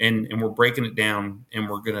 And we're breaking it down, and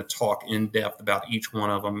we're going to talk in depth about each one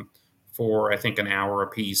of them for I think an hour a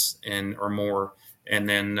piece and or more, and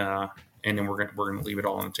then we're going to leave it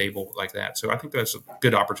all on the table like that. So I think that's a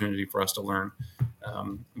good opportunity for us to learn.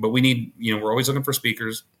 But we need, we're always looking for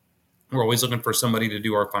speakers. We're always looking for somebody to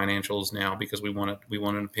do our financials now because we want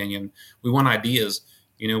an opinion. We want ideas.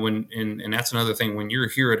 And that's another thing. When you're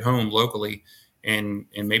here at home locally, and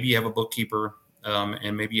maybe you have a bookkeeper,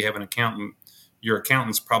 and maybe you have an accountant, your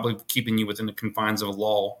accountant's probably keeping you within the confines of a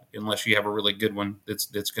law, unless you have a really good one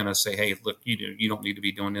that's going to say, hey, look, you don't need to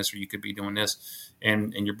be doing this, or you could be doing this,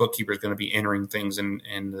 and your bookkeeper is going to be entering things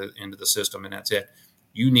into the system, and that's it.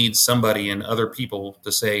 You need somebody and other people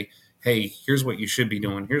to say, hey, here's what you should be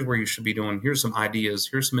doing, here's where you should be doing, here's some ideas,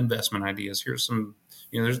 here's some investment ideas, here's some,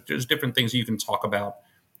 there's different things you can talk about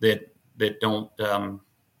that don't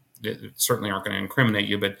that certainly aren't going to incriminate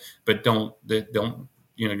you, but don't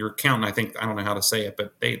your accountant, I don't know how to say it,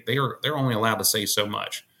 but they're only allowed to say so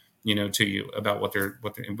much, to you about what they're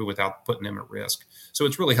without putting them at risk. So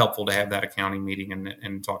it's really helpful to have that accounting meeting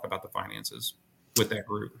and talk about the finances with that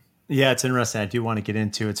group. Yeah, it's interesting. I do want to get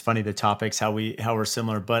into. It's funny the topics how we're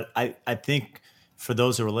similar, but I think for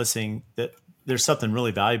those who are listening that there's something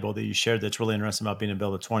really valuable that you shared that's really interesting about being a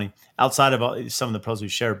Build of 20 outside of some of the pros we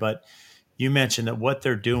shared. But you mentioned that what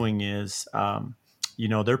they're doing is,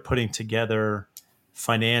 they're putting together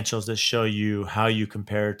financials that show you how you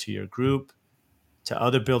compare to your group, to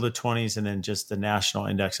other Build of 20s, and then just the national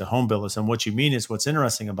index of home builders. And what you mean is, what's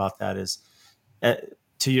interesting about that is, uh,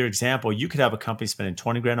 to your example, you could have a company spending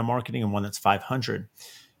 20 grand on marketing and one that's 500,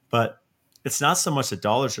 but it's not so much the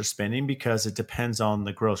dollars they're spending because it depends on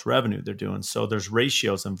the gross revenue they're doing. So there's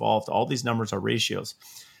ratios involved. All these numbers are ratios.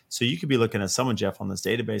 So you could be looking at someone, Jeff, on this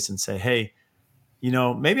database and say, hey,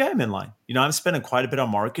 maybe I'm in line. I'm spending quite a bit on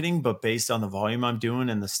marketing, but based on the volume I'm doing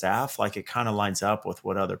and the staff, like it kind of lines up with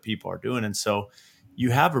what other people are doing. And so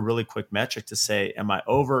you have a really quick metric to say, am I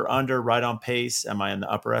over, under, right on pace? Am I in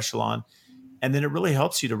the upper echelon? And then it really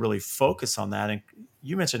helps you to really focus on that. And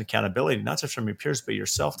you mentioned accountability, not just from your peers, but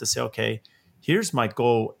yourself, to say, okay, here's my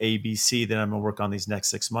goal ABC that I'm going to work on these next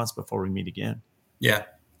 6 months before we meet again. Yeah.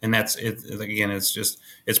 And that's it. Again,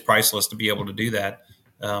 it's priceless to be able to do that.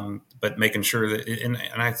 But making sure that, and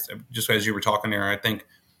I, just as you were talking there, I think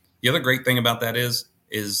the other great thing about that is,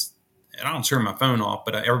 and I don't turn my phone off,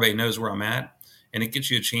 but everybody knows where I'm at, and it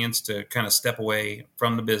gives you a chance to kind of step away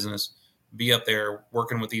from the business, be up there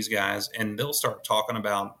working with these guys, and they'll start talking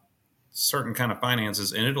about certain kind of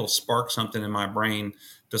finances, and it'll spark something in my brain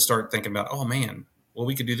to start thinking about, oh man, well,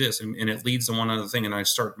 we could do this. And it leads to one other thing. And I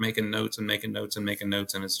start making notes and making notes and making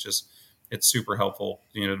notes. And it's super helpful,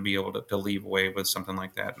 to be able to leave away with something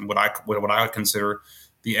like that. And what I would consider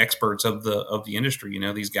the experts of the industry,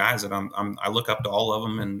 these guys that I look up to all of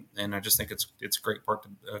them. And I just think it's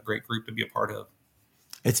a great group to be a part of.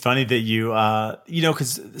 It's funny that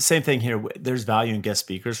because the same thing here, there's value in guest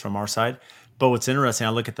speakers from our side. But what's interesting,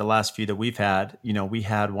 I look at the last few that we've had, we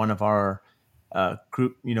had one of our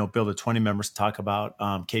group, Build of 20 members talk about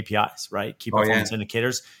KPIs, right? Key performance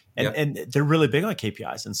indicators. And they're really big on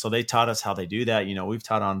KPIs. And so they taught us how they do that. We've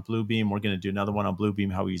taught on Bluebeam. We're going to do another one on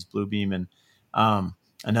Bluebeam, how we use Bluebeam. And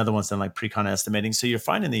another one's done like pre-con estimating. So you're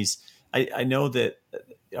finding these, I know that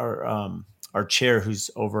our chair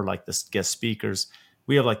who's over like this guest speakers,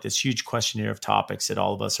 we have like this huge questionnaire of topics that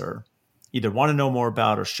all of us are either want to know more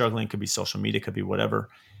about or struggling. Could be social media, could be whatever.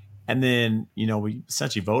 And then, we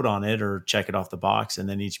essentially vote on it or check it off the box. And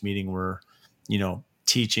then each meeting we're,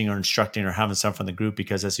 teaching or instructing or having some from the group,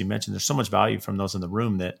 because as you mentioned, there's so much value from those in the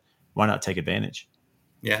room that why not take advantage?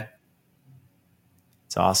 Yeah.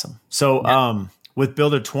 It's awesome. So with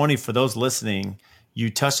Builder 20, for those listening, you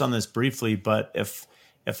touched on this briefly, but if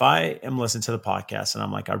I am listening to the podcast and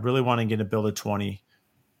I'm like, I really want to get a Builder 20,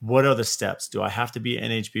 what are the steps? Do I have to be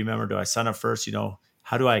an NHB member? Do I sign up first?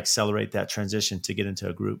 How do I accelerate that transition to get into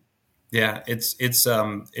a group? Yeah, it's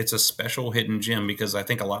a special hidden gem, because I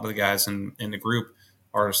think a lot of the guys in the group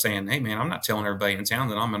are saying, hey man, I'm not telling everybody in town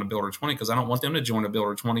that I'm going to builder 20 because I don't want them to join a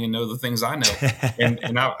builder 20 and know the things I know.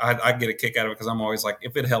 And I get a kick out of it because I'm always like,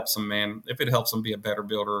 if it helps them, man, if it helps them be a better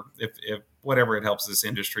builder, if whatever it helps this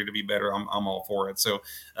industry to be better, I'm all for it. So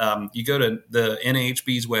you go to the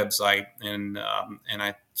NAHB's website, and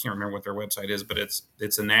I can't remember what their website is, but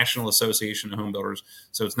it's a National Association of Home Builders.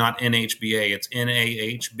 So it's not NHBA, it's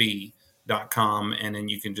NAHB.com, and then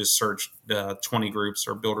you can just search 20 groups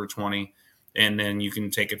or Builder 20, and then you can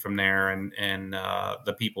take it from there. And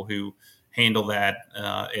the people who handle that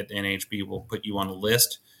at NHB will put you on a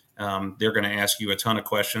list. They're going to ask you a ton of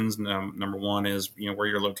questions. Number one is, where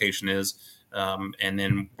your location is, and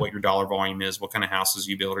then what your dollar volume is, what kind of houses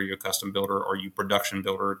you build. Are you a custom builder? Are you production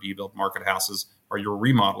builder? Do you build market houses? Are you a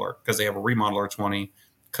remodeler? Because they have a remodeler 20,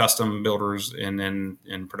 custom builders, and then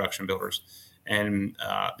production builders. And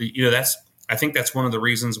I think that's one of the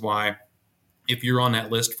reasons why, if you're on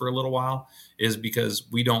that list for a little while, is because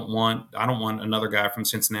I don't want another guy from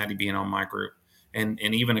Cincinnati being on my group. And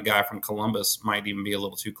even a guy from Columbus might even be a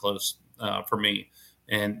little too close for me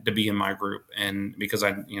and to be in my group. And because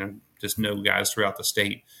I, just know guys throughout the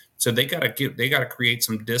state. So they got to create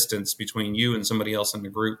some distance between you and somebody else in the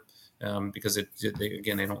group, because they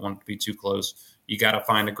don't want it to be too close. You got to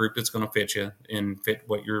find a group that's going to fit you and fit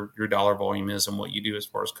what your dollar volume is and what you do as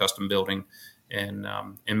far as custom building. And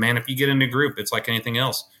man, if you get in a group, it's like anything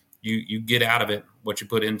else. You get out of it what you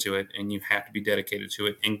put into it, and you have to be dedicated to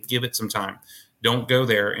it and give it some time. Don't go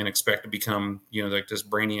there and expect to become, like this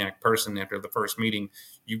brainiac person after the first meeting.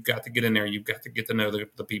 You've got to get in there. You've got to get to know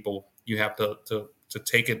the people. You have to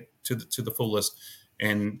take it to the fullest,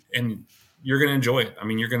 and you're going to enjoy it. I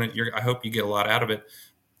mean, I hope you get a lot out of it.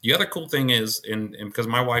 The other cool thing is, and because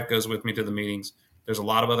my wife goes with me to the meetings, there's a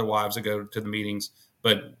lot of other wives that go to the meetings,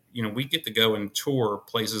 but we get to go and tour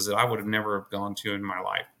places that I would have never have gone to in my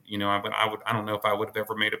life. I don't know if I would have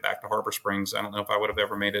ever made it back to Harbor Springs. I don't know if I would have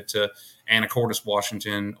ever made it to Anacortes,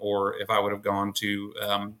 Washington, or if I would have gone to,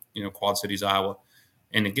 Quad Cities, Iowa,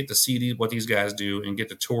 and to get to see what these guys do and get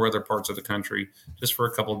to tour other parts of the country just for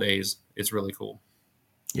a couple of days. It's really cool.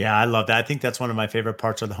 Yeah, I love that. I think that's one of my favorite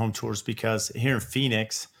parts of the home tours, because here in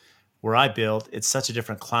Phoenix, where I build, it's such a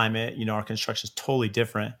different climate. Our construction is totally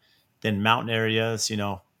different than mountain areas,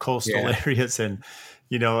 coastal areas, and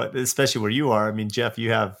especially where you are. I mean, Jeff,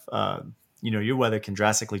 you have, your weather can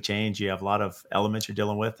drastically change. You have a lot of elements you're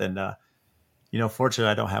dealing with. And, fortunately,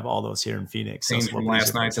 I don't have all those here in Phoenix. So from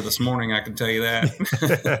last night to this morning, I can tell you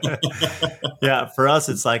that. Yeah. For us,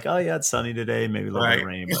 it's like, oh yeah, it's sunny today, maybe a little bit of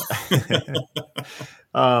rain.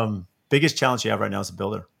 But biggest challenge you have right now as a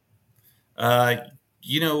builder?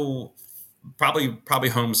 Probably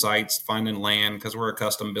home sites, finding land, because we're a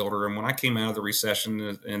custom builder. And when I came out of the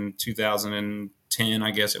recession in 2010,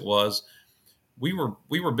 I guess it was, we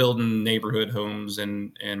were building neighborhood homes,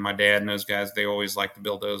 and my dad and those guys, they always liked to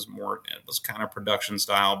build those more. It was kind of production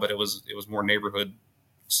style, but it was more neighborhood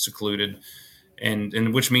secluded,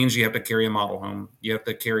 and which means you have to carry a model home, you have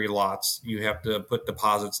to carry lots, you have to put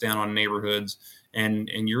deposits down on neighborhoods, and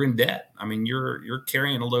you're in debt. I mean, you're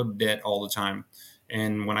carrying a load of debt all the time.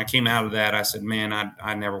 And when I came out of that, I said, man,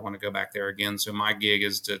 I never want to go back there again. So my gig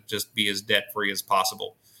is to just be as debt free as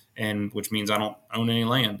possible, and which means I don't own any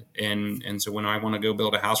land. And so when I want to go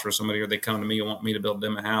build a house for somebody, or they come to me and want me to build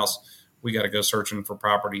them a house, we got to go searching for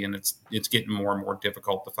property, and it's getting more and more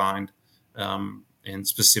difficult to find, and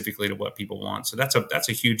specifically to what people want. So that's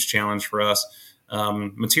a huge challenge for us.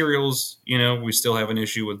 Materials, we still have an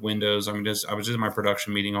issue with windows. I mean, I was just in my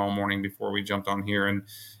production meeting all morning before we jumped on here, and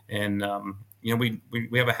we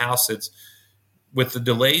have a house that's, with the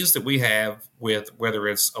delays that we have with whether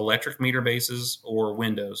it's electric meter bases or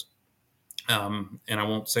windows. And I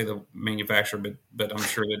won't say the manufacturer, but I'm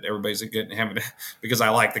sure that everybody's having, because I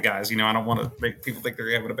like the guys, I don't want to make people think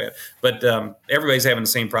they're having a bad, but everybody's having the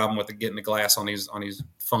same problem with getting the glass on these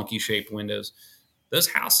funky shaped windows. Those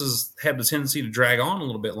houses have the tendency to drag on a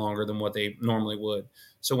little bit longer than what they normally would.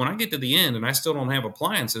 So when I get to the end and I still don't have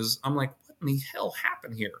appliances, I'm like, what in the hell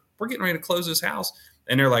happened here? We're getting ready to close this house.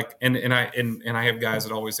 And they're like, and I have guys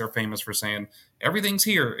that always, they're famous for saying everything's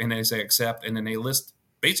here. And they say, accept. And then they list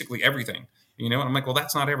basically everything, and I'm like, well,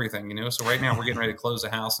 that's not everything, So right now we're getting ready to close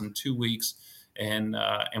the house in 2 weeks. And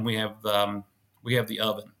we have the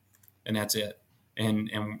oven, and that's it. And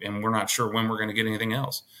we're not sure when we're going to get anything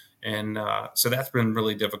else. And so that's been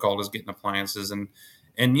really difficult, is getting appliances. And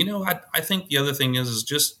I think the other thing is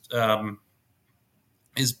just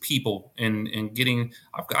is people, and getting.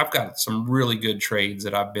 I've got some really good trades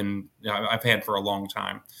that I've had for a long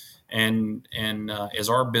time, and as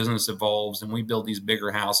our business evolves and we build these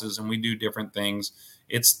bigger houses and we do different things,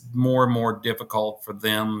 it's more and more difficult for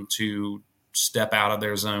them to step out of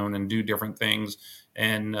their zone and do different things.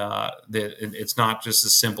 And it's not just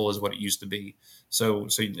as simple as what it used to be. So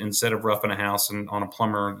instead of roughing a house and on a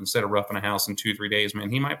plumber, instead of roughing a house in 2-3 days, man,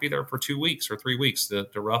 he might be there for 2 weeks or 3 weeks to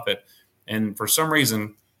rough it. And for some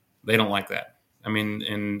reason, they don't like that. I mean,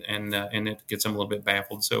 and it gets them a little bit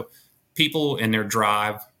baffled. So people and their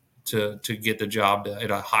drive to get the job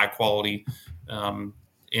at a high quality, and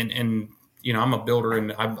I'm a builder,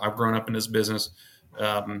 and I've grown up in this business,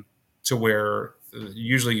 to where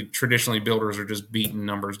usually traditionally builders are just beating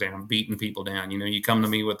numbers down, beating people down. You come to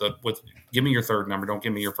me with give me your third number, don't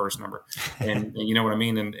give me your first number, and you know what I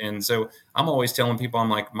mean. And so I'm always telling people, I'm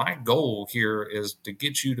like, my goal here is to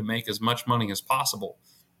get you to make as much money as possible,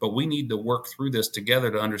 but we need to work through this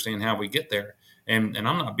together to understand how we get there. And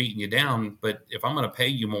I'm not beating you down, but if I'm going to pay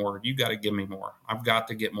you more, you got to give me more. I've got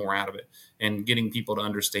to get more out of it, and getting people to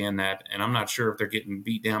understand that. And I'm not sure if they're getting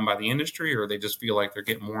beat down by the industry or they just feel like they're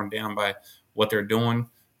getting worn down by what they're doing.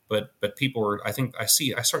 But people are, I think I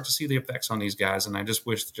start to see the effects on these guys. And I just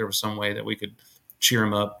wish that there was some way that we could cheer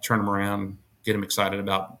them up, turn them around, get them excited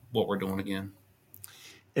about what we're doing again.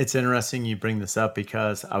 It's interesting you bring this up,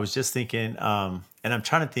 because I was just thinking, and I'm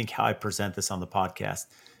trying to think how I present this on the podcast.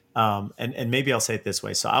 And maybe I'll say it this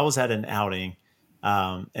way. So I was at an outing,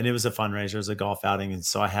 and it was a fundraiser, it was a golf outing. And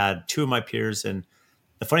so I had two of my peers, and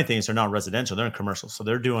the funny thing is they're not residential, they're in commercial. So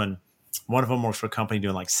they're doing, one of them works for a company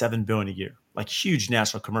doing like $7 billion a year, like huge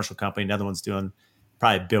national commercial company. Another one's doing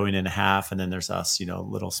probably $1.5 billion. And then there's us,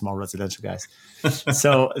 little small residential guys.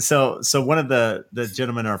 So one of the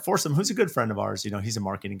gentlemen in our foursome, who's a good friend of ours, he's a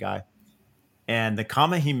marketing guy. And the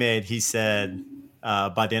comment he made, he said,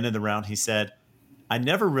 by the end of the round, he said, I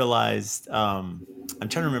never realized, I'm trying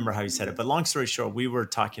to remember how he said it, but long story short, we were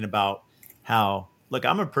talking about how, look,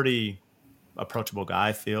 I'm a pretty approachable guy,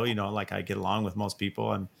 I feel, like I get along with most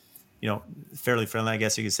people. I'm, fairly friendly, I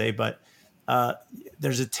guess you could say, but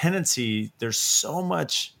there's a tendency, there's so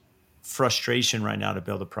much frustration right now to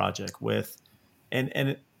build a project with,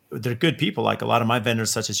 and they're good people. Like a lot of my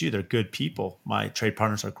vendors, such as you, they're good people. My trade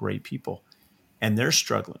partners are great people, and they're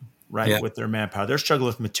struggling, right? With their manpower. They're struggling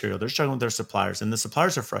with material. They're struggling with their suppliers, and the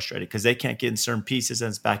suppliers are frustrated because they can't get in certain pieces and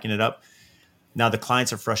it's backing it up. Now the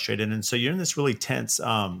clients are frustrated. And so you're in this really tense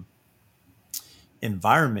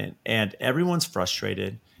environment, and everyone's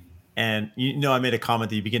frustrated. And, I made a comment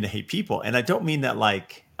that you begin to hate people. And I don't mean that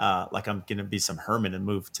like I'm going to be some hermit and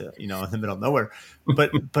move to, in the middle of nowhere,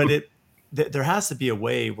 but there has to be a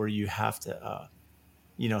way where you have to,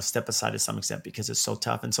 step aside to some extent, because it's so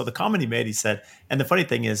tough. And so the comment he made, he said, and the funny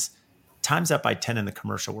thing is, times that by 10 in the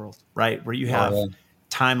commercial world, right? Where you have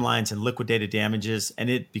timelines and liquidated damages, and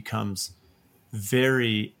it becomes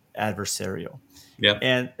very adversarial.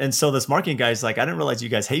 Yeah. And so this marketing guy is like, I didn't realize you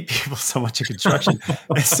guys hate people so much in construction.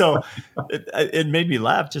 And so it made me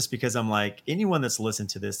laugh, just because I'm like, anyone that's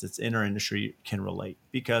listened to this, that's in our industry, can relate,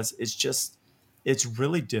 because it's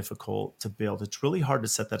really difficult to build. It's really hard to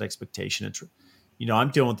set that expectation. It's,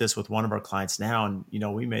 I'm dealing with this with one of our clients now, and,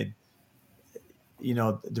 we made,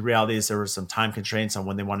 the reality is there were some time constraints on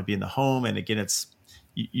when they want to be in the home. And again,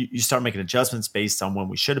 you start making adjustments based on when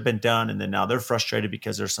we should have been done. And then now they're frustrated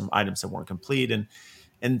because there's some items that weren't complete.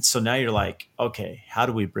 And so now you're like, okay, how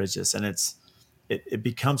do we bridge this? And it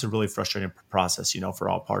becomes a really frustrating process, for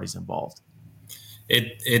all parties involved.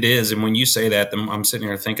 It is. And when you say that, I'm sitting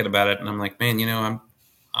here thinking about it, and I'm like, man,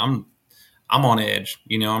 I'm on edge,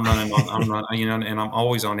 I'm running on, I'm not, and I'm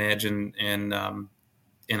always on edge. And I'm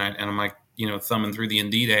like, thumbing through the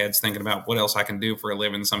Indeed ads, thinking about what else I can do for a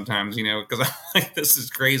living sometimes, because I'm like, this is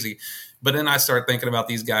crazy. But then I start thinking about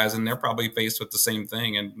these guys, and they're probably faced with the same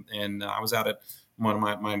thing. And I was out at one of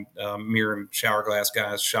my mirror and shower glass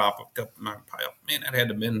guys' shop. Man, that had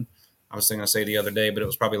to have been, I was thinking to say the other day, but it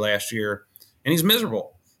was probably last year. And he's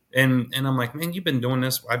miserable. And I'm like, man, you've been doing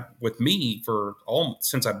this with me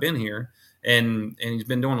since I've been here. And he's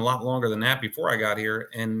been doing a lot longer than that before I got here.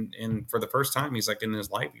 And for the first time, he's like, in his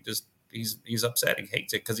life, he's upset. He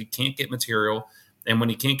hates it because he can't get material. And when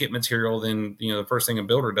he can't get material, then, the first thing a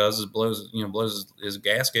builder does is blows his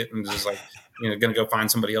gasket and is like, going to go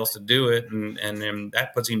find somebody else to do it. And then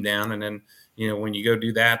that puts him down. And then, when you go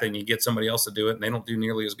do that, then you get somebody else to do it, and they don't do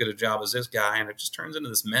nearly as good a job as this guy. And it just turns into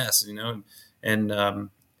this mess, Tim,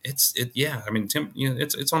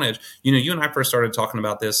 it's on edge. You and I first started talking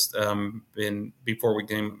about this before we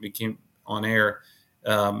became on air.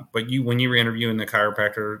 But when you were interviewing the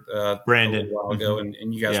chiropractor Brandon a while ago,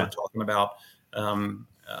 and you guys were talking about,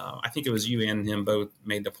 I think it was you and him both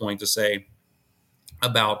made the point to say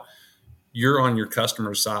about, you're on your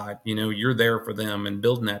customer's side, you're there for them, and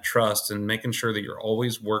building that trust and making sure that you're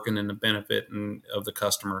always working in the benefit of the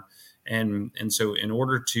customer. And so in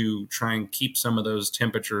order to try and keep some of those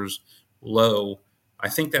temperatures low, I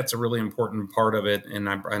think that's a really important part of it. And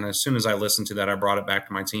as soon as I listened to that, I brought it back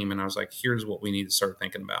to my team and I was like, here's what we need to start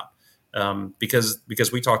thinking about. Because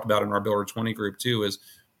we talked about in our Builder 20 group too, is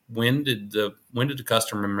when did the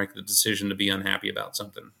customer make the decision to be unhappy about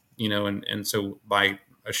something? And so by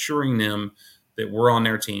assuring them that we're on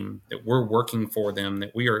their team, that we're working for them,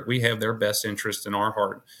 that we have their best interest in our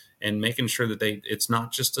heart, and making sure that it's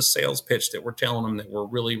not just a sales pitch that we're telling them, that we're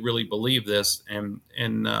really, really believe this. And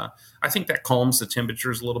I think that calms the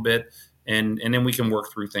temperatures a little bit, and then we can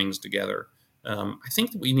work through things together. I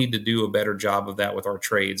think that we need to do a better job of that with our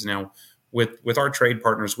trades. Now, with our trade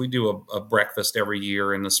partners, we do a breakfast every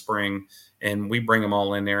year in the spring, and we bring them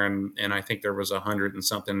all in there. And I think there was 100 and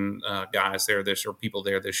something guys there people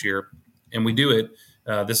there this year. And we do it.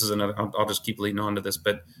 This is another. I'll just keep leading on to this,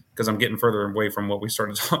 but because I'm getting further away from what we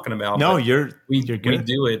started talking about. No, but you're we good.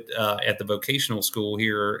 do it at the vocational school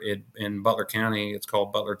here in Butler County. It's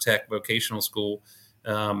called Butler Tech Vocational School,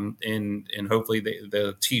 and hopefully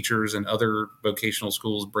the teachers and other vocational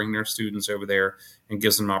schools bring their students over there and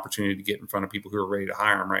gives them an opportunity to get in front of people who are ready to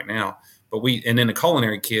hire them right now. And then the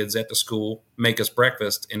culinary kids at the school make us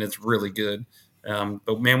breakfast, and it's really good.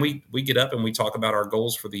 But man, we get up and we talk about our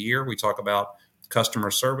goals for the year. We talk about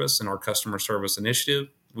customer service and our customer service initiative.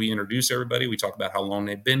 We introduce everybody. We talk about how long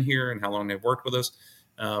they've been here and how long they've worked with us.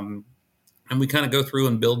 And we kind of go through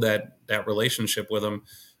and build that relationship with them.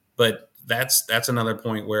 But that's another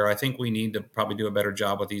point where I think we need to probably do a better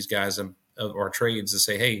job with these guys of our trades to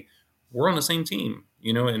say, hey, we're on the same team,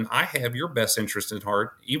 and I have your best interest at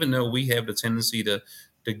heart, even though we have the tendency to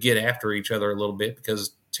get after each other a little bit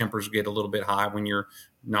because tempers get a little bit high when you're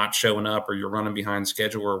not showing up or you're running behind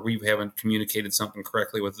schedule or we haven't communicated something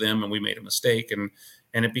correctly with them and we made a mistake, and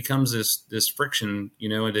it becomes this friction,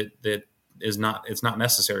 that is not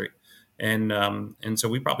necessary. And so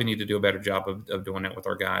we probably need to do a better job of doing that with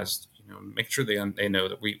our guys, make sure they know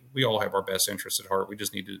that we all have our best interests at heart. We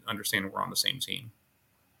just need to understand that we're on the same team.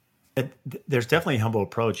 There's definitely a humble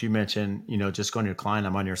approach. You mentioned, just going to your client,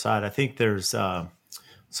 I'm on your side. I think there's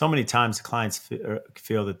so many times clients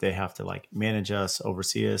feel that they have to like manage us,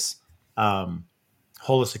 oversee us,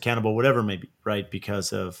 hold us accountable, whatever it may be, right?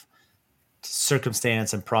 Because of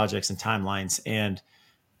circumstance and projects and timelines. And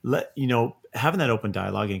having that open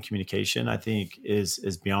dialogue and communication, I think is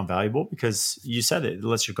beyond valuable because you said it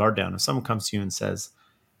lets your guard down. If someone comes to you and says,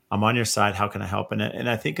 I'm on your side, how can I help? And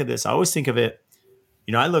I think of this, I always think of it,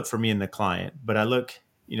 I look for me and the client, but I look,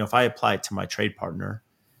 if I apply it to my trade partner,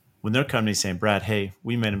 when they're coming to me saying, Brad, hey,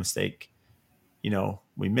 we made a mistake,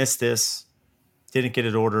 we missed this, didn't get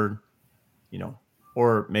it ordered,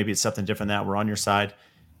 or maybe it's something different that we're on your side.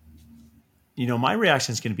 My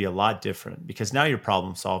reaction is going to be a lot different because now you're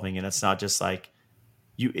problem solving and it's not just like,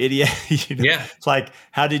 you idiot. Yeah. It's like,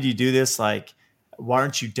 how did you do this? Like, why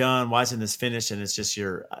aren't you done? Why isn't this finished? And it's just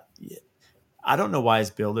I don't know why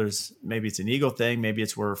as builders, maybe it's an ego thing. Maybe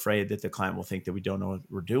it's we're afraid that the client will think that we don't know what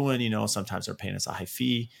we're doing. Sometimes they're paying us a high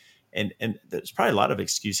fee. And there's probably a lot of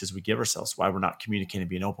excuses we give ourselves why we're not communicating and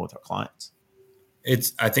being open with our clients.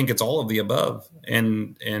 I think it's all of the above.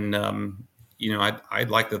 And I'd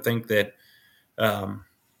like to think that I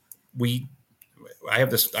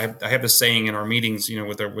have this saying in our meetings,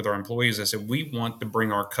 with our employees. I said, we want to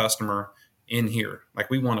bring our customer in here. Like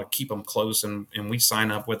we want to keep them close and we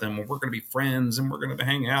sign up with them and we're going to be friends and we're going to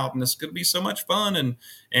hang out and it's going to be so much fun.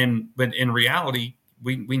 But in reality,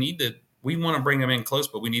 we want to bring them in close,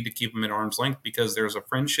 but we need to keep them at arm's length because there's a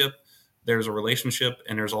friendship, there's a relationship,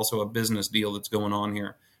 and there's also a business deal that's going on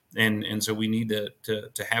here. And so we need to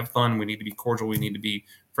have fun. We need to be cordial. We need to be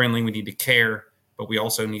friendly. We need to care, but we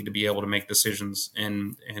also need to be able to make decisions.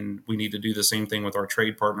 And we need to do the same thing with our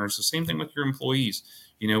trade partners, the same thing with your employees.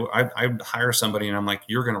 I hire somebody and I'm like,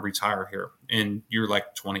 you're going to retire here and you're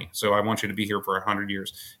like 20. So I want you to be here for 100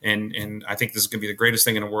 years. And I think this is going to be the greatest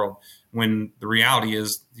thing in the world when the reality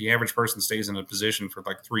is the average person stays in a position for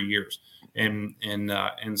like 3 years. And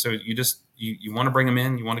so you want to bring them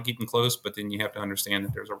in, you want to keep them close, but then you have to understand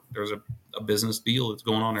that there's a business deal that's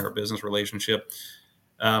going on there, a business relationship.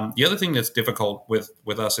 The other thing that's difficult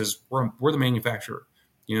with us is we're the manufacturer.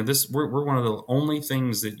 We're one of the only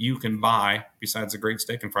things that you can buy besides the Great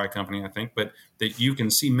Steak and Fry Company, I think, but that you can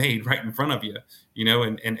see made right in front of you,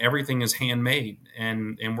 and everything is handmade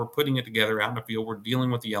and we're putting it together out in the field. We're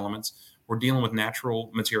dealing with the elements. We're dealing with natural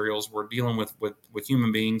materials. We're dealing with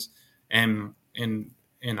human beings. And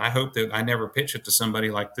I hope that I never pitch it to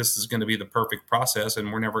somebody like this is going to be the perfect process and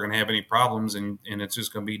we're never going to have any problems and it's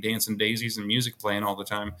just going to be dancing daisies and music playing all the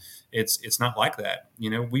time. It's not like that.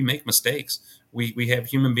 We make mistakes. We have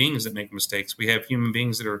human beings that make mistakes. We have human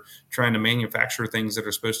beings that are trying to manufacture things that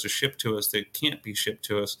are supposed to ship to us that can't be shipped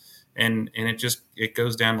to us. And it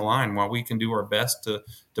goes down the line. While we can do our best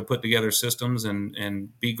to put together systems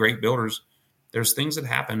and be great builders, there's things that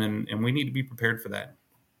happen, and we need to be prepared for that.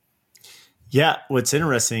 Yeah, what's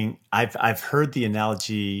interesting, I've heard the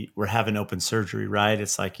analogy we're having open surgery, right?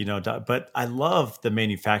 It's like, but I love the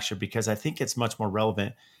manufacturer because I think it's much more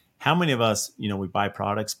relevant. How many of us, we buy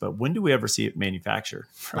products, but when do we ever see it manufactured,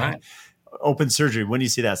 right? Right. Open surgery, when do you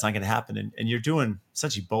see that? It's not going to happen. And you're doing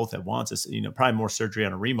essentially both at once. It's, probably more surgery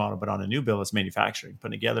on a remodel, but on a new build, it's manufacturing,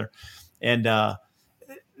 putting together. And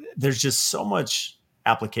there's just so much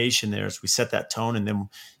application there as we set that tone. And then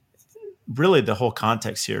really the whole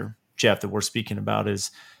context here, Jeff, that we're speaking about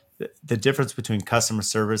is the difference between customer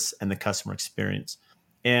service and the customer experience.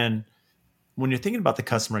 And when you're thinking about the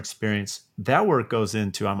customer experience, that work goes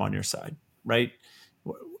into I'm on your side, right?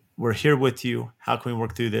 We're here with you. How can we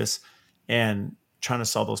work through this? And trying to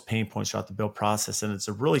solve those pain points throughout the build process. And it's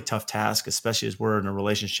a really tough task, especially as we're in a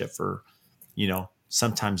relationship for,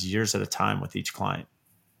 sometimes years at a time with each client.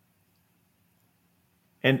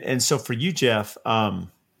 And so for you, Jeff, I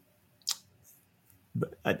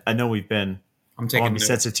know we've been I'm I want taking to be notes.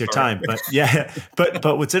 sensitive to your Sorry. time, but yeah,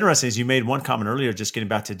 but what's interesting is you made one comment earlier, just getting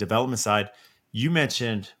back to the development side. You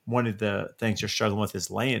mentioned one of the things you're struggling with is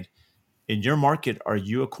land. In your market, are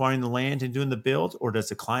you acquiring the land and doing the build, or does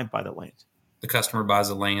the client buy the land? The customer buys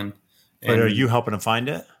the land, But are and you helping them find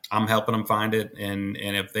it? I'm helping them find it. And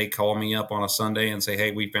if they call me up on a Sunday and say,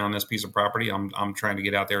 "Hey, we found this piece of property," I'm trying to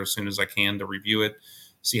get out there as soon as I can to review it,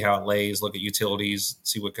 see how it lays, look at utilities,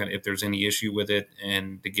 see if there's any issue with it,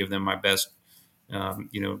 and to give them my best,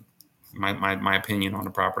 my opinion on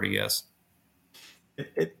the property. Yes.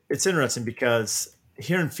 It's interesting because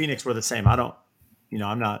here in Phoenix, we're the same. I don't,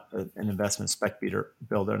 I'm not an investment spec builder.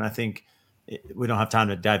 And I think we don't have time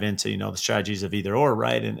to dive into, the strategies of either or,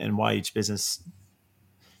 right? And why each business,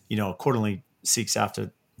 accordingly seeks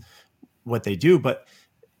after what they do. But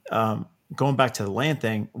going back to the land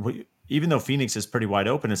thing, even though Phoenix is pretty wide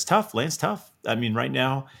open, it's tough. Land's tough. I mean, right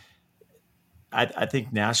now, I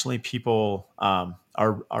think nationally people are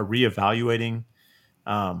reevaluating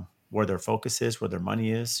where their focus is, where their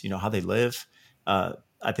money is, how they live.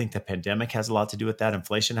 I think the pandemic has a lot to do with that.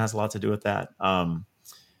 Inflation has a lot to do with that.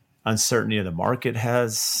 Uncertainty of the market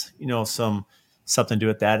has, something to do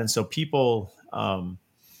with that. And so people,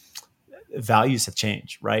 values have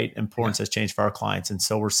changed, right? Importance has changed for our clients. And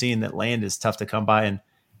so we're seeing that land is tough to come by. And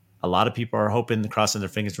a lot of people are hoping, crossing their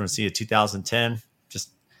fingers, we're going to see a 2010.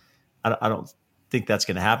 Just, I don't think that's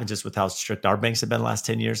going to happen just with how strict our banks have been the last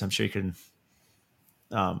 10 years. I'm sure you can,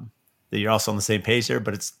 that you're also on the same page there,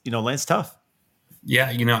 but it's, land's tough. Yeah.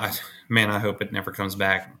 I hope it never comes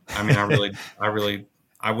back. I mean,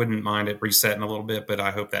 I wouldn't mind it resetting a little bit, but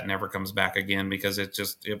I hope that never comes back again because it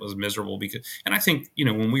was miserable. And I think,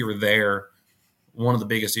 when we were there, one of the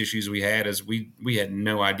biggest issues we had is we had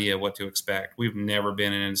no idea what to expect. We've never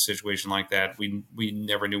been in a situation like that. We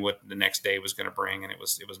never knew what the next day was going to bring, and it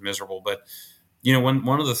was miserable. But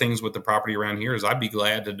one of the things with the property around here is I'd be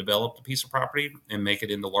glad to develop a piece of property and make it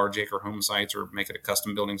into large acre home sites or make it a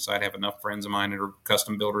custom building site. I have enough friends of mine that are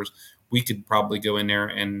custom builders. We could probably go in there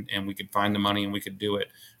and we could find the money and we could do it.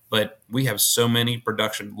 But we have so many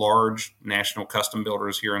large national custom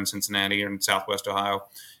builders here in Cincinnati and Southwest Ohio.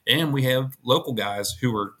 And we have local guys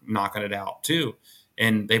who are knocking it out too.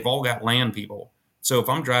 And they've all got land people. So if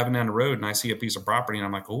I'm driving down the road and I see a piece of property and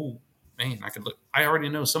I'm like, oh, man, I already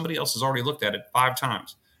know somebody else has already looked at it 5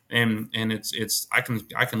 times. And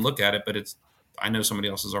I can look at it, but I know somebody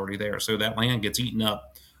else is already there. So that land gets eaten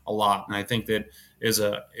up a lot. And I think that is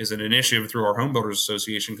an initiative through our Home Builders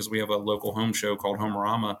Association, because we have a local home show called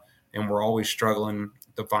Homerama, and we're always struggling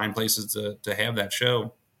to find places to have that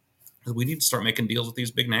show. We need to start making deals with these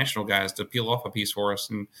big national guys to peel off a piece for us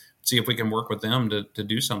and see if we can work with them to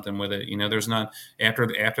do something with it. There's not after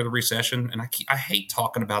the recession, and I hate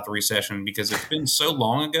talking about the recession because it's been so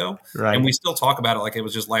long ago, Right. and we still talk about it like it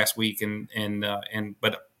was just last week.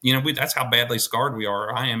 But that's how badly scarred we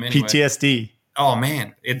are. I am anyway. PTSD. Oh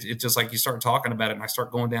man, it's just like you start talking about it, and I start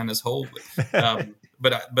going down this hole.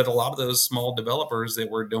 But a lot of those small developers that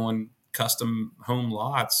were doing custom home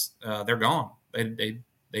lots, they're gone.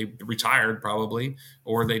 They retired probably,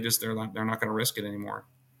 or they're not going to risk it anymore.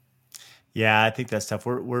 Yeah, I think that's tough.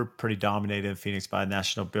 We're pretty dominated in Phoenix by a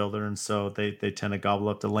national builder, and so they tend to gobble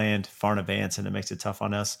up the land far in advance, and it makes it tough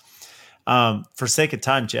on us. For sake of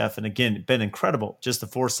time, Jeff, and again, been incredible, just the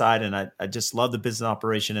foresight, and I just love the business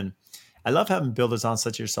operation, and I love having builders on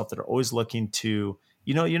such as yourself that are always looking to,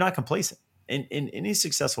 you're not complacent. in any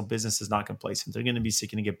successful business is not complacent. They're going to be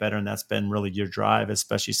seeking to get better. And that's been really your drive,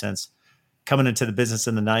 especially since coming into the business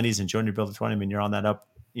in the 90s and joining your Builder 20. I mean, you're on that up,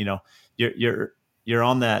 you're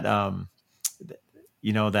on that,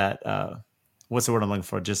 what's the word I'm looking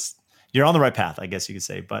for? Just, you're on the right path, I guess you could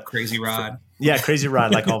say, but Crazy ride. crazy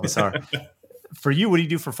ride. Like all of us are. For you, what do you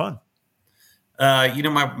do for fun?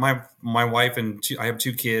 My wife and I have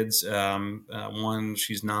two kids. One,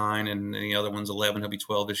 she's 9, and the other one's 11. He'll be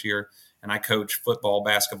 12 this year. And I coach football,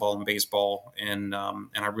 basketball, and baseball, and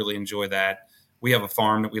I really enjoy that. We have a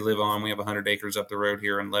farm that we live on. We have 100 acres up the road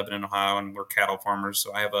here in Lebanon, Ohio, and we're cattle farmers.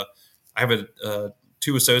 So I have a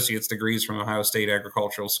 2 associate's degrees from Ohio State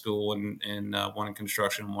Agricultural School, and one in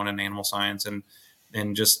construction, one in animal science,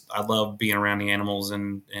 and just I love being around the animals,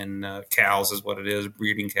 and cows is what it is,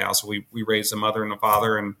 breeding cows. So we raise the mother and the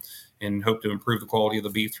father, and hope to improve the quality of the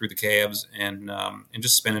beef through the calves, and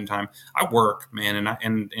just spending time. I work, man,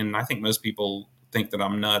 and I think most people think that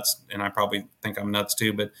I'm nuts, and I probably think I'm nuts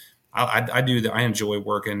too, but I do that. I enjoy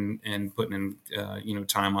working and putting in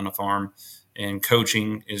time on the farm, and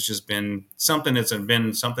coaching has just been something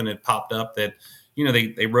that popped up that.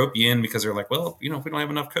 They rope you in because they're like, well, if we don't have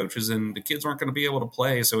enough coaches, then the kids aren't going to be able to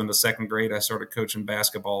play. So in the 2nd grade, I started coaching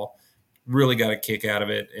basketball, really got a kick out of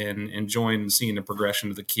it, and enjoying seeing the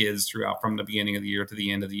progression of the kids throughout from the beginning of the year to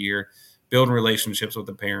the end of the year, building relationships with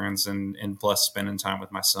the parents, and plus spending time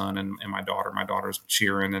with my son and my daughter. My daughter's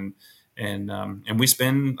cheering, and we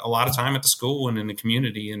spend a lot of time at the school and in the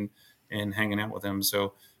community and hanging out with them.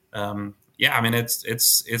 So, I mean, it's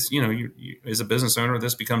you as a business owner,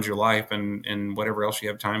 this becomes your life, and whatever else you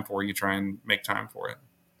have time for, you try and make time for it.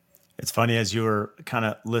 It's funny, as you were kind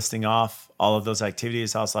of listing off all of those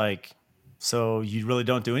activities, I was like, so you really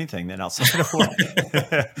don't do anything then outside of work?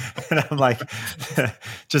 And I'm like,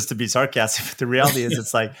 just to be sarcastic, but the reality is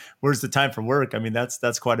it's like, where's the time for work? I mean, that's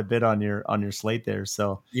quite a bit on your slate there.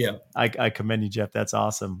 So yeah, I commend you, Jeff. That's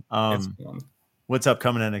awesome. It's fun. What's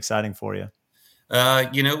upcoming and exciting for you?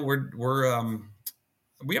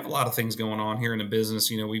 We have a lot of things going on here in the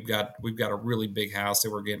business. We've got a really big house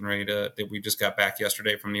that we're getting ready that we just got back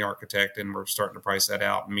yesterday from the architect, and we're starting to price that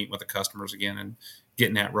out and meet with the customers again and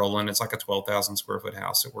getting that rolling. It's like a 12,000 square foot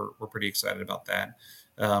house, so we're pretty excited about that.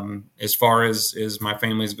 As far as my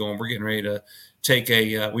family's going, we're getting ready to take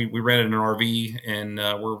we rented an RV, and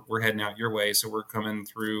we're heading out your way. So we're coming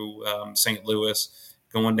through St. Louis,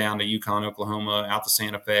 going down to Yukon, Oklahoma, out to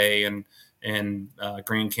Santa Fe, and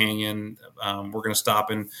Grand Canyon. We're going to stop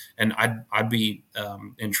and I'd be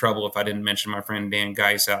in trouble if I didn't mention my friend Dan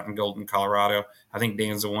Geis out in Golden, Colorado. I think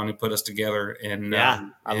Dan's the one who put us together, and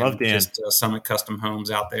I love Dan. Just Summit Custom Homes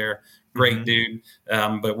out there. Great dude.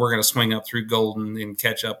 But we're going to swing up through Golden and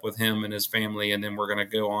catch up with him and his family, and then we're going to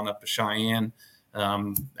go on up to Cheyenne,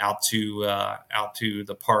 out to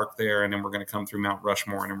the park there, and then we're going to come through Mount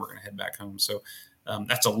Rushmore, and then we're going to head back home. So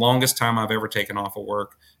that's the longest time I've ever taken off of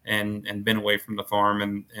work and been away from the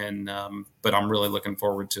farm, but I'm really looking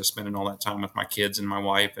forward to spending all that time with my kids and my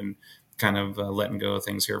wife, and kind of letting go of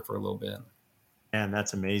things here for a little bit. Man,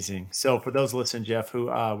 that's amazing. So for those listening, Jeff,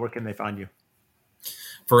 where can they find you?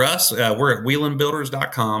 For us, we're at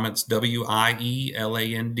wielandbuilders.com. It's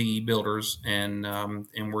WIELAND Builders, and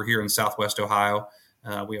we're here in Southwest Ohio.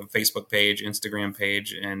 We have a Facebook page, Instagram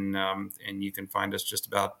page, and you can find us just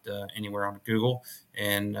about anywhere on Google.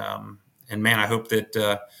 And man, I hope that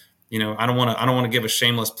I don't want to give a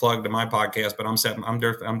shameless plug to my podcast, but I'm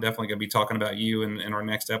definitely going to be talking about you in our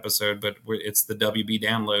next episode. But it's the WB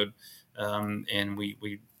Download, and we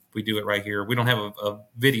do it right here. We don't have a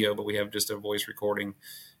video, but we have just a voice recording.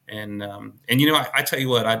 And I tell you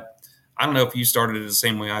what, I don't know if you started it the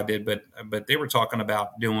same way I did, but they were talking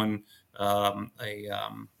about doing what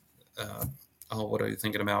are you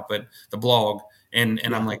thinking about? But the blog, and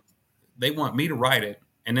I'm like, they want me to write it,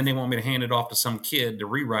 and then they want me to hand it off to some kid to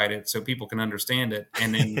rewrite it so people can understand it,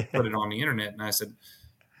 and then put it on the internet. And I said,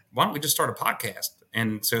 why don't we just start a podcast?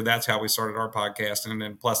 And so that's how we started our podcast. And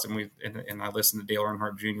then plus, and I listened to Dale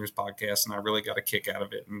Earnhardt Jr.'s podcast, and I really got a kick out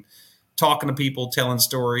of it. And talking to people, telling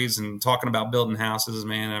stories, and talking about building houses,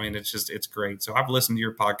 man. I mean, it's great. So I've listened to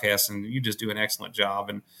your podcast, and you just do an excellent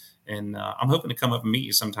job. And I'm hoping to come up and meet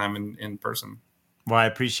you sometime in person. Well, I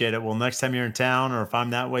appreciate it. Well, next time you're in town, or if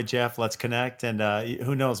I'm that way, Jeff, let's connect. And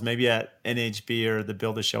who knows, maybe at NHB or the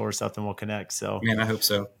Build a Show or something, we'll connect. So, man, I hope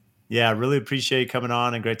so. Yeah, I really appreciate you coming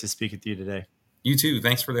on, and great to speak with you today. You too.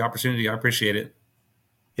 Thanks for the opportunity. I appreciate it.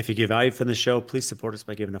 If you get value from the show, please support us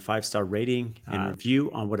by giving a 5-star rating and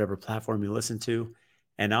review on whatever platform you listen to.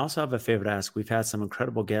 And I also have a favor to ask. We've had some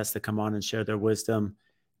incredible guests that come on and share their wisdom,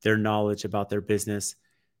 their knowledge about their business.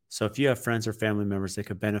 So if you have friends or family members that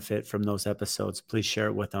could benefit from those episodes, please share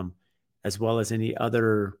it with them. as well as any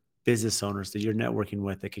other business owners that you're networking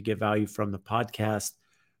with that could get value from the podcast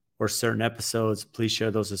or certain episodes, please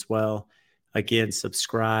share those as well. Again,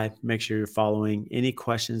 subscribe, make sure you're following. Any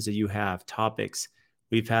questions that you have, topics.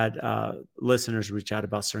 We've had listeners reach out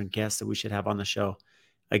about certain guests that we should have on the show.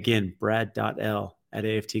 Again,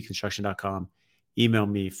 brad.l@aftconstruction.com. Email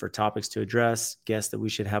me for topics to address, guests that we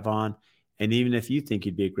should have on, and even if you think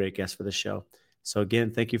you'd be a great guest for the show. So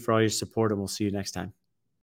again, thank you for all your support, and we'll see you next time.